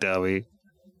 Fucking dummy.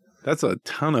 That's a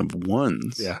ton of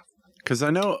ones. Yeah. Because I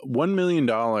know $1 million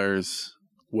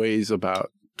weighs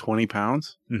about 20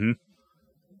 pounds. Mm-hmm.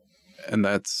 And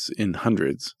that's in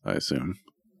hundreds, I assume.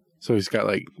 So he's got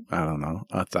like, I don't know,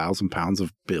 1,000 pounds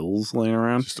of bills laying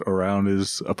around. Just around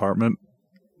his apartment.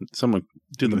 Someone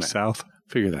do in the south.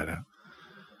 Figure that out.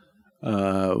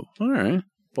 All right.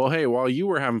 Well, hey, while you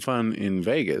were having fun in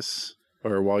Vegas,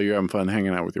 or while you're having fun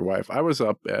hanging out with your wife, I was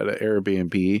up at an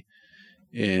Airbnb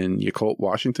in Yakult,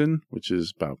 Washington, which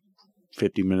is about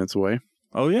 50 minutes away.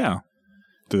 Oh, yeah.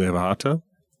 Do they have a hot tub?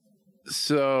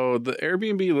 So the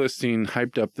Airbnb listing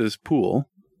hyped up this pool.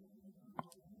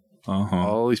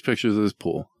 All these pictures of this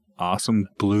pool. Awesome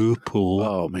blue pool.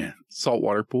 Oh, man.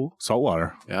 Saltwater pool.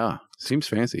 Saltwater. Yeah. Seems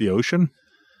fancy. The ocean?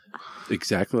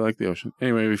 Exactly like the ocean.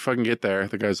 Anyway, we fucking get there.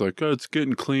 The guy's like, oh, it's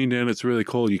getting cleaned in. It's really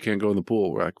cold. You can't go in the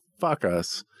pool. We're like, fuck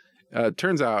us.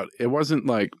 Turns out it wasn't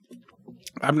like,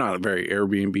 I'm not a very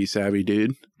Airbnb savvy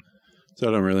dude, so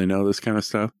I don't really know this kind of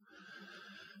stuff.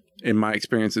 In my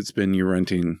experience, it's been you're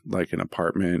renting like an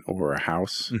apartment or a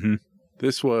house. Mm-hmm.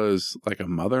 This was like a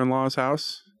mother-in-law's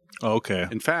house. Okay.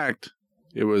 In fact,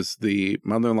 it was the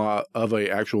mother-in-law of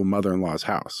a actual mother-in-law's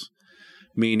house,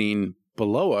 meaning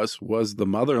below us was the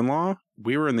mother-in-law.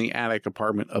 We were in the attic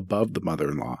apartment above the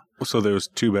mother-in-law. So there was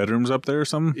 2 bedrooms up there or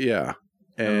something? Yeah.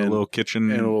 And a little kitchen.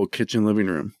 And a little kitchen living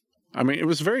room. I mean, it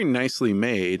was very nicely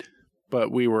made, but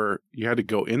you had to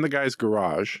go in the guy's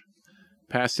garage,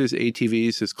 past his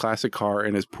ATVs, his classic car,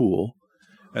 and his pool,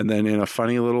 and then in a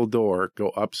funny little door, go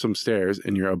up some stairs,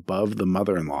 and you're above the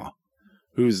mother-in-law,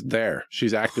 who's there.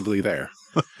 She's actively there.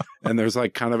 And there's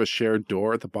like kind of a shared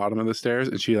door at the bottom of the stairs,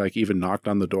 and she like even knocked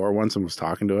on the door once and was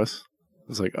talking to us. I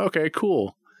was like, okay,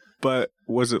 cool. But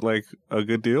was it like a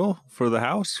good deal for the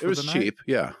house? It was cheap,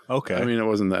 yeah. Okay. I mean, it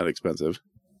wasn't that expensive.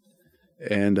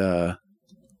 And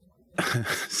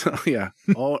so, yeah,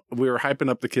 we were hyping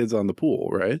up the kids on the pool,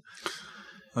 right?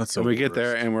 That's so we get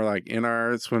there and we're like in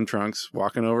our swim trunks,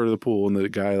 walking over to the pool, and the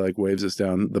guy like waves us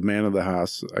down. The man of the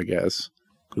house, I guess,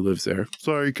 who lives there.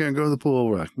 Sorry, you can't go to the pool.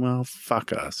 We're like, well,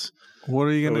 fuck us. What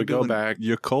are you going to do? Go back.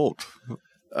 Yakult.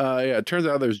 Yeah, it turns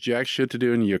out there's jack shit to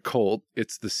do in Yakult.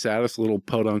 It's the saddest little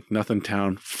podunk nothing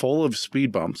town, full of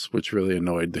speed bumps, which really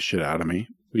annoyed the shit out of me.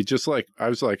 I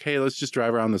was like, hey, let's just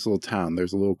drive around this little town.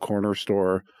 There's a little corner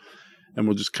store and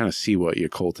we'll just kind of see what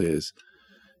Yakult is.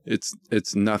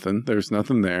 It's nothing. There's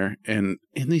nothing there. And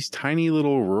in these tiny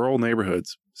little rural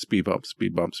neighborhoods, speed bump,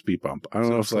 speed bump, speed bump. I don't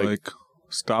know if like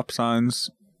stop signs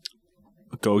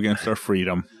go against our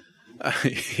freedom.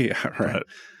 Yeah, right.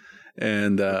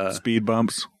 And speed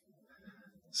bumps.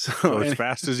 So go as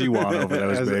fast as you want over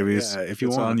those babies. Yeah, if you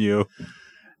it's want. On you.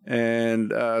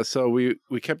 And so we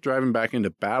kept driving back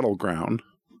into Battleground,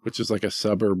 which is like a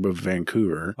suburb of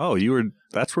Vancouver. Oh,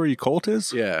 that's where Yakult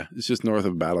is? Yeah, it's just north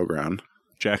of Battleground.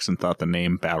 Jackson thought the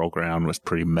name Battleground was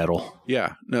pretty metal.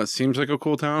 Yeah. No, it seems like a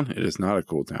cool town. It is not a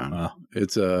cool town.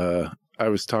 It's I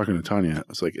was talking to Tanya. I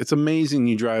was like, it's amazing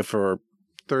you drive for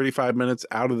 35 minutes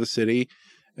out of the city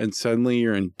and suddenly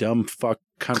you're in dumb fuck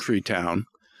country town.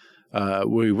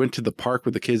 We went to the park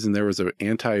with the kids and there was an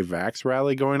anti-vax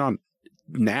rally going on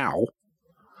now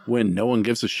when no one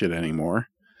gives a shit anymore.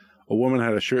 A woman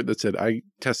had a shirt that said, I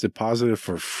tested positive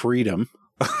for freedom.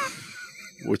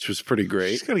 Which was pretty great.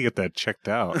 She's got to get that checked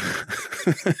out.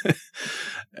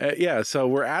 Yeah, so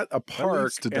we're at a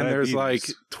park and there's like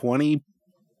 20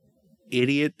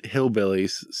 idiot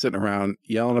hillbillies sitting around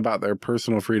yelling about their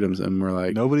personal freedoms. And we're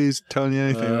like, nobody's telling you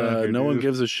anything. No one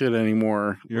gives a shit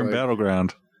anymore. You're in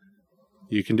Battleground.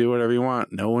 You can do whatever you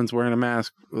want. No one's wearing a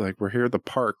mask. We're here at the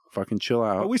park. Fucking chill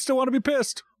out. But we still want to be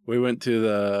pissed. We went to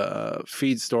the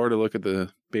feed store to look at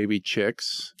the baby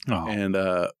chicks. Oh. And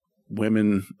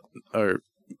women or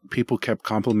people kept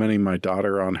complimenting my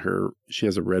daughter on she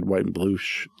has a red, white, and blue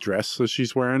dress that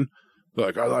she's wearing. They're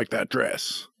like, I like that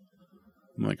dress.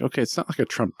 I'm like, okay, it's not like a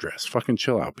Trump dress. Fucking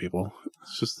chill out, people.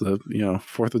 It's just the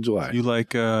 4th of July. You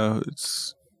like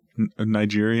it's a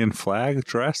Nigerian flag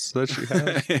dress that she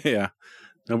has? Yeah.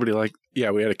 Nobody we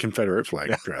had a Confederate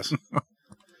flag dress.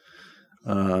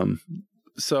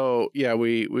 So yeah,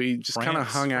 we just kind of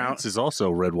hung out. France is also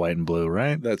red, white, and blue,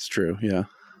 right? That's true. Yeah.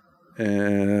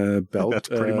 That's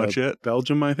pretty much it.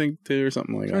 Belgium, I think, too, or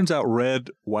something like that. Turns out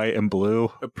red, white, and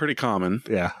blue. Pretty common.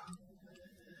 Yeah.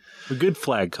 Good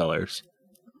flag colors.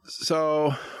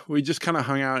 So we just kind of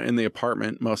hung out in the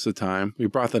apartment most of the time. We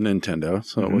brought the Nintendo,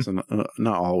 so it wasn't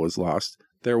not all was lost.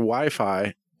 Their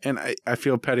Wi-Fi, and I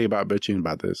feel petty about bitching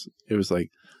about this. It was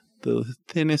like the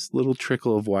thinnest little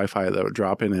trickle of Wi-Fi that would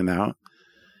drop in and out.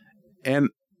 And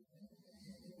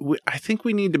I think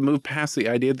we need to move past the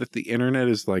idea that the internet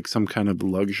is like some kind of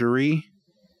luxury.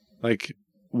 Like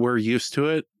we're used to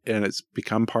it and it's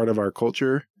become part of our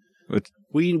culture.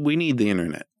 We need the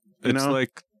internet. It's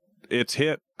like it's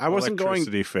hit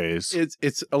electricity phase.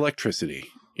 It's electricity.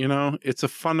 It's a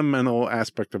fundamental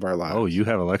aspect of our lives. Oh, you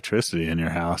have electricity in your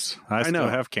house. I still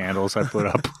have candles I put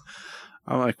up.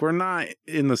 I'm like, we're not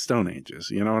in the Stone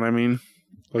Ages. You know what I mean?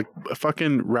 Like,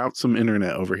 fucking route some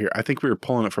internet over here. I think we were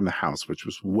pulling it from the house, which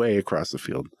was way across the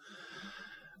field.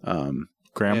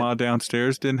 Grandma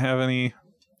downstairs didn't have any.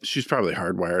 She's probably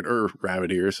hardwired or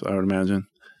rabbit ears, I would imagine.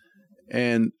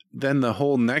 And then the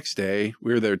whole next day,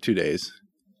 we were there 2 days.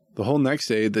 The whole next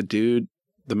day, the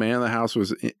man in the house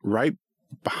was right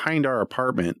behind our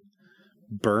apartment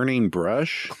burning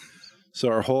brush. So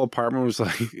our whole apartment was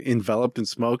like enveloped in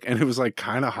smoke and it was like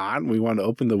kind of hot and we wanted to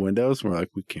open the windows. And we're like,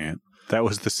 we can't. That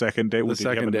was the second day. Did you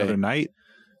have another night?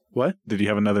 What? Did you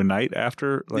have another night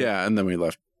after? Yeah, and then we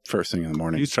left first thing in the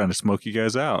morning. He's trying to smoke you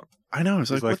guys out. I know.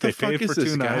 It's like, what the fuck is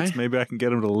this guy? Nights. Maybe I can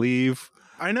get him to leave.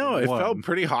 I know. It felt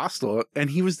pretty hostile. And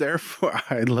he was there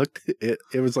I looked, it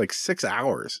was like 6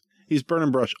 hours. He's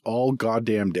burning brush all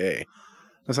goddamn day.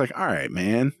 I was like, all right,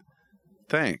 man.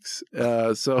 Thanks.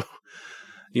 So,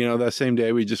 that same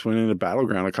day we just went into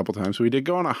Battleground a couple times. We did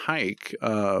go on a hike.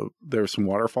 There were some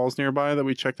waterfalls nearby that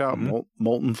we checked out,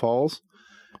 Molten Falls.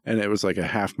 And it was like a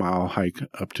half-mile hike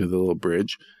up to the little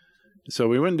bridge. So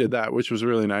we went and did that, which was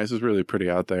really nice. It was really pretty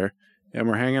out there. And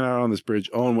we're hanging out on this bridge.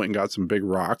 Owen went and got some big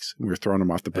rocks. And we were throwing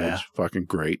them off the bridge. Yeah. Fucking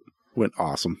great. Went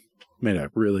awesome. Made a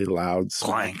really loud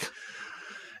clank.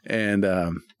 And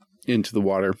into the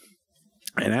water.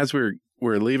 And as we're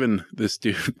leaving, this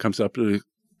dude comes up to me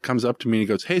and he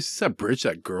goes, hey, is this that bridge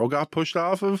that girl got pushed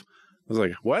off of? I was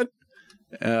like, what?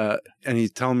 And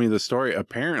he's telling me the story.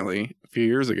 Apparently, a few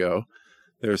years ago,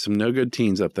 there were some no good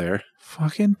teens up there.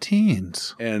 Fucking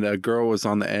teens. And a girl was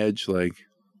on the edge like,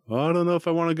 oh, I don't know if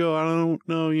I want to go. I don't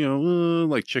know,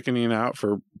 like chickening out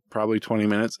for probably 20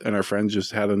 minutes. And our friends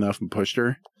just had enough and pushed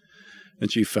her.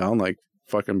 And she fell and like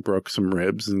fucking broke some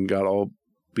ribs and got all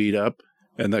beat up.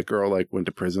 And that girl like went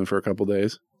to prison for a couple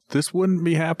days. This wouldn't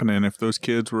be happening if those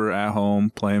kids were at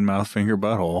home playing mouth, finger,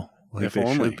 butthole like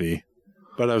they should be.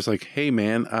 But I was like, hey,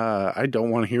 man, I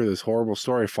don't want to hear this horrible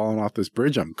story falling off this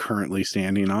bridge I'm currently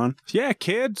standing on. Yeah,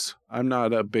 kids. I'm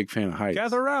not a big fan of heights.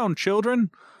 Gather around, children.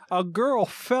 A girl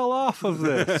fell off of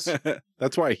this.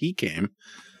 That's why he came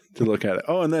to look at it.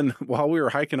 Oh, and then while we were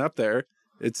hiking up there,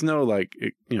 it's no like,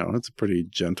 it's a pretty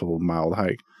gentle, mild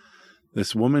hike.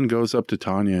 This woman goes up to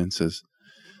Tanya and says,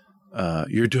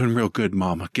 you're doing real good,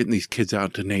 Mama, getting these kids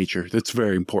out to nature. That's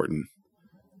very important.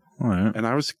 All right. And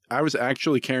I was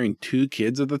actually carrying 2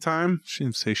 kids at the time. She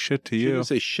didn't say shit to She you. didn't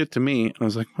say shit to me. And I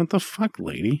was like, what the fuck,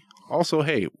 lady? Also,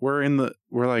 hey, we're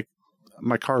like,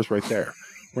 my car's right there.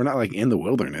 We're not like in the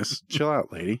wilderness. Chill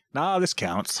out, lady. Nah, this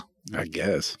counts. I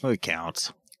guess. It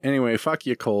counts. Anyway, fuck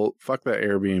you, Colt. Fuck that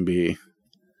Airbnb.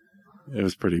 It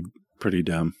was pretty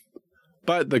dumb.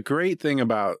 But the great thing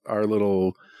about our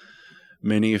little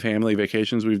mini family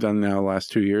vacations we've done now the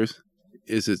last 2 years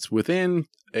is it's within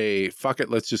a fuck it,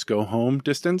 let's just go home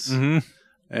distance. Mm-hmm.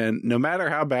 And no matter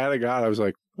how bad it got, I was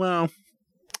like, well,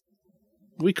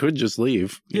 we could just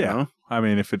leave. You know? I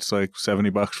mean, if it's like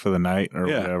 $70 for the night or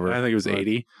whatever. I think it was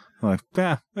 80. Like,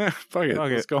 fuck it.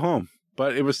 Let's go home.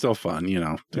 But it was still fun,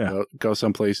 to go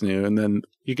someplace new. And then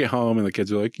you get home and the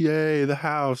kids are like, yay, the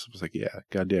house. I was like, yeah,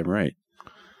 goddamn right.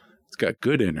 It's got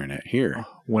good internet here.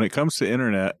 When it comes to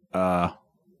internet,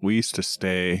 we used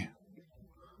to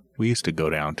go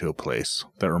down to a place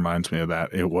that reminds me of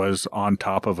that. It was on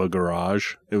top of a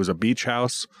garage. It was a beach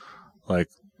house. Like,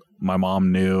 my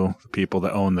mom knew the people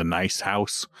that owned the nice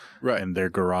house. Right. And their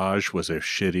garage was a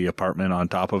shitty apartment on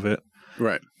top of it.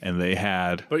 Right. And they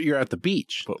had... But you're at the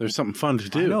beach. There's something fun to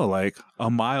do. I know, like a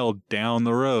mile down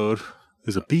the road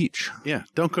is a beach. Yeah.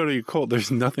 Don't go to your Colt. There's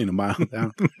nothing a mile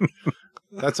down.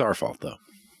 That's our fault, though.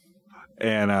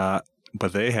 And,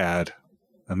 but they had,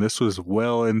 and this was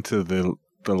well into the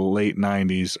late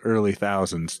 90s, early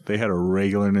thousands, they had a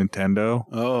regular Nintendo.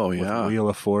 Oh, yeah. With Wheel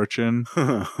of Fortune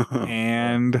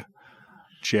and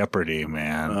Jeopardy,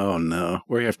 man. Oh, no.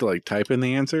 Where you have to, like, type in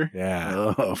the answer?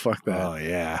 Yeah. Oh, fuck that. Oh,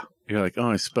 yeah. You're like,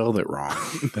 oh, I spelled it wrong.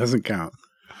 It doesn't count.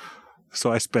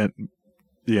 So I spent,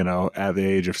 at the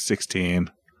age of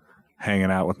 16,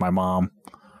 hanging out with my mom.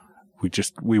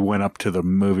 We went up to the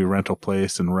movie rental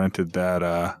place and rented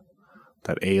that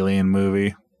Alien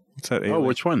movie. What's that? Alien? Oh,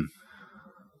 which one?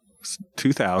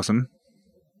 2000.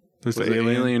 There's Was the it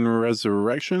Alien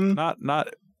Resurrection? Not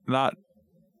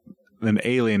an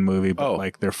alien movie, but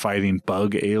like they're fighting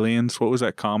bug aliens. What was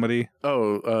that comedy?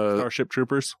 Oh, Starship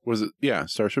Troopers. Was it? Yeah,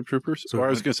 Starship Troopers. So or I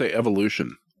was going to say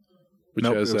Evolution, which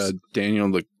has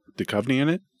Daniel Duchovny in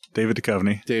it. David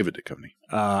Duchovny.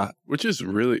 Which is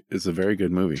a very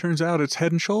good movie. Turns out it's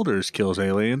Head and Shoulders kills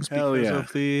aliens because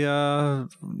of the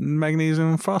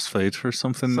magnesium phosphate or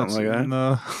something like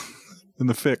that in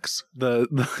the fix.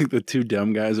 The 2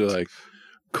 dumb guys are like,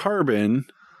 carbon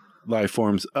life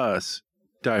forms us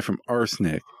die from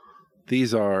arsenic.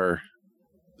 These are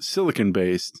silicon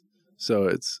based, so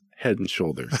it's Head and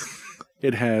Shoulders.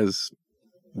 It has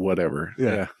whatever.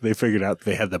 Yeah, they figured out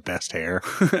they had the best hair.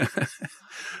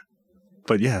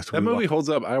 But yes, that movie holds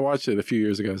up. I watched it a few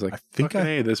years ago. I was like,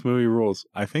 hey, this movie rules.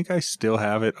 I think I still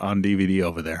have it on DVD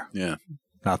over there. Yeah.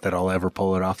 Not that I'll ever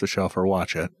pull it off the shelf or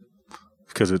watch it,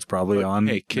 because it's probably on.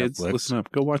 Hey, kids, Netflix. Listen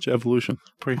up. Go watch Evolution.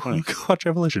 Pretty funny. Go watch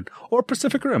Evolution or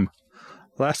Pacific Rim.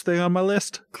 Last thing on my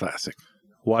list. Classic.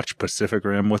 Watch Pacific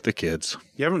Rim with the kids.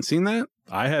 You haven't seen that?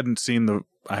 I had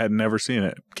never seen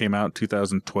it. It came out in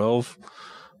 2012,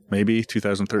 maybe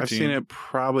 2013. I've seen it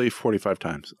probably 45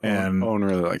 times. And Owen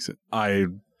really likes it. I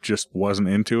just wasn't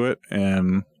into it.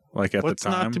 And like at What's the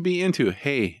time. not to be into?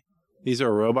 Hey, these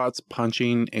are robots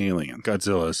punching aliens.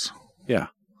 Godzillas. Yeah.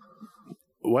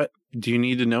 What? Do you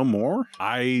need to know more?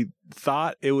 I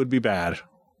thought it would be bad.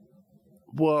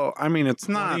 Well, I mean, it's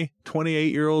not.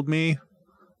 28-year-old me.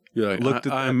 You're like, looked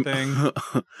at that thing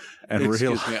and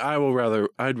excuse me,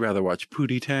 I'd rather watch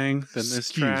Pootie Tang than this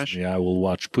trash. Yeah, I will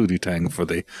watch Pootie Tang for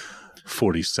the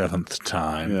 47th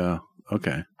time. Yeah.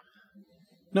 Okay.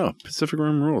 No, Pacific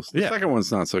Rim rules. The second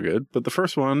one's not so good, but the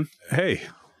first one. Hey,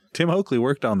 Tim Oakley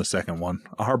worked on the second one.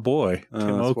 Our boy,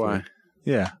 Tim Oakley. Why.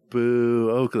 Yeah.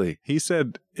 Boo, Oakley. He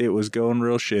said it was going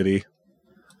real shitty,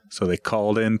 so they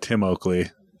called in Tim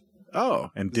Oakley. Oh,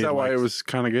 and is that why it was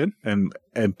kind of good? And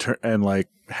like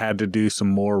had to do some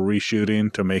more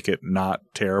reshooting to make it not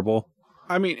terrible.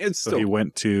 I mean, so he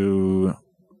went to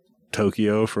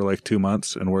Tokyo for like 2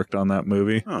 months and worked on that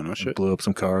movie. Oh, no shit. Blew up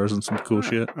some cars and some cool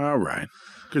shit. All right.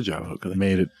 Good job, Oakley.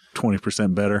 Made it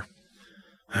 20% better.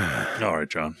 All right,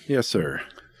 John. Yes, sir.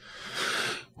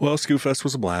 Well, Scoop Fest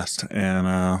was a blast, and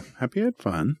happy you had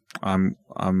fun. I'm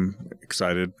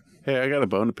excited. Hey, I got a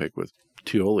bone to pick with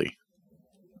tthole.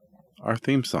 Our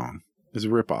theme song. is a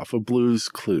ripoff of Blue's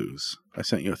Clues. I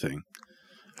sent you a thing.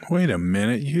 Wait a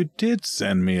minute. You did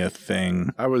send me a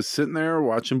thing. I was sitting there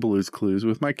watching Blue's Clues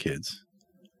with my kids.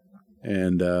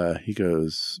 And he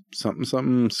goes, something,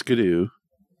 something, skidoo.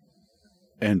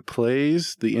 And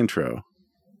plays the intro.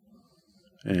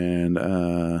 And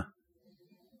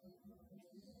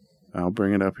I'll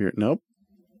bring it up here. Nope.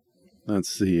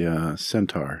 That's the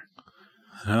centaur.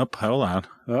 Nope. Hold on.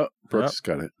 Oh, Brooks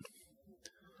got it.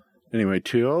 Anyway,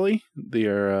 tthole,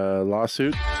 their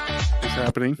lawsuit is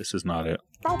happening. This is not it.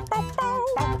 Hold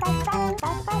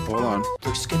on.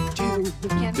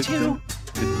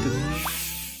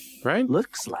 Right?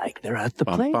 Looks like they're at the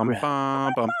Bum,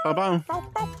 playground. bum, bum, bum,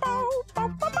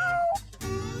 bum.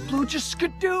 Blue just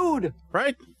skidooed.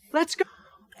 Right? Let's go.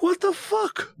 What the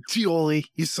fuck? tthole,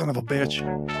 you son of a bitch.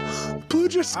 Blue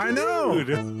just I know.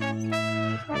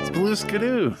 It's Blue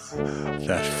Skidoo.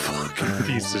 That fucking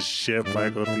piece of shit,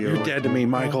 Michael Tthole. You're dead to me,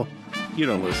 Michael. You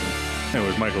don't listen.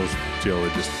 Anyways, Michael's Tthole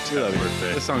just happy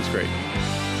birthday. This song's great.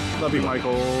 Love you,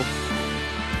 Michael.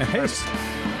 And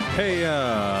hey,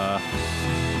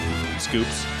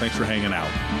 Scoops, thanks for hanging out.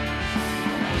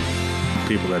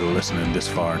 People that are listening this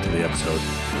far into the episode.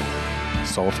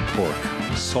 Salt pork.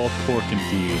 Salt pork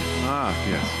indeed. Ah,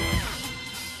 yes.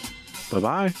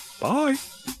 Bye-bye. Bye.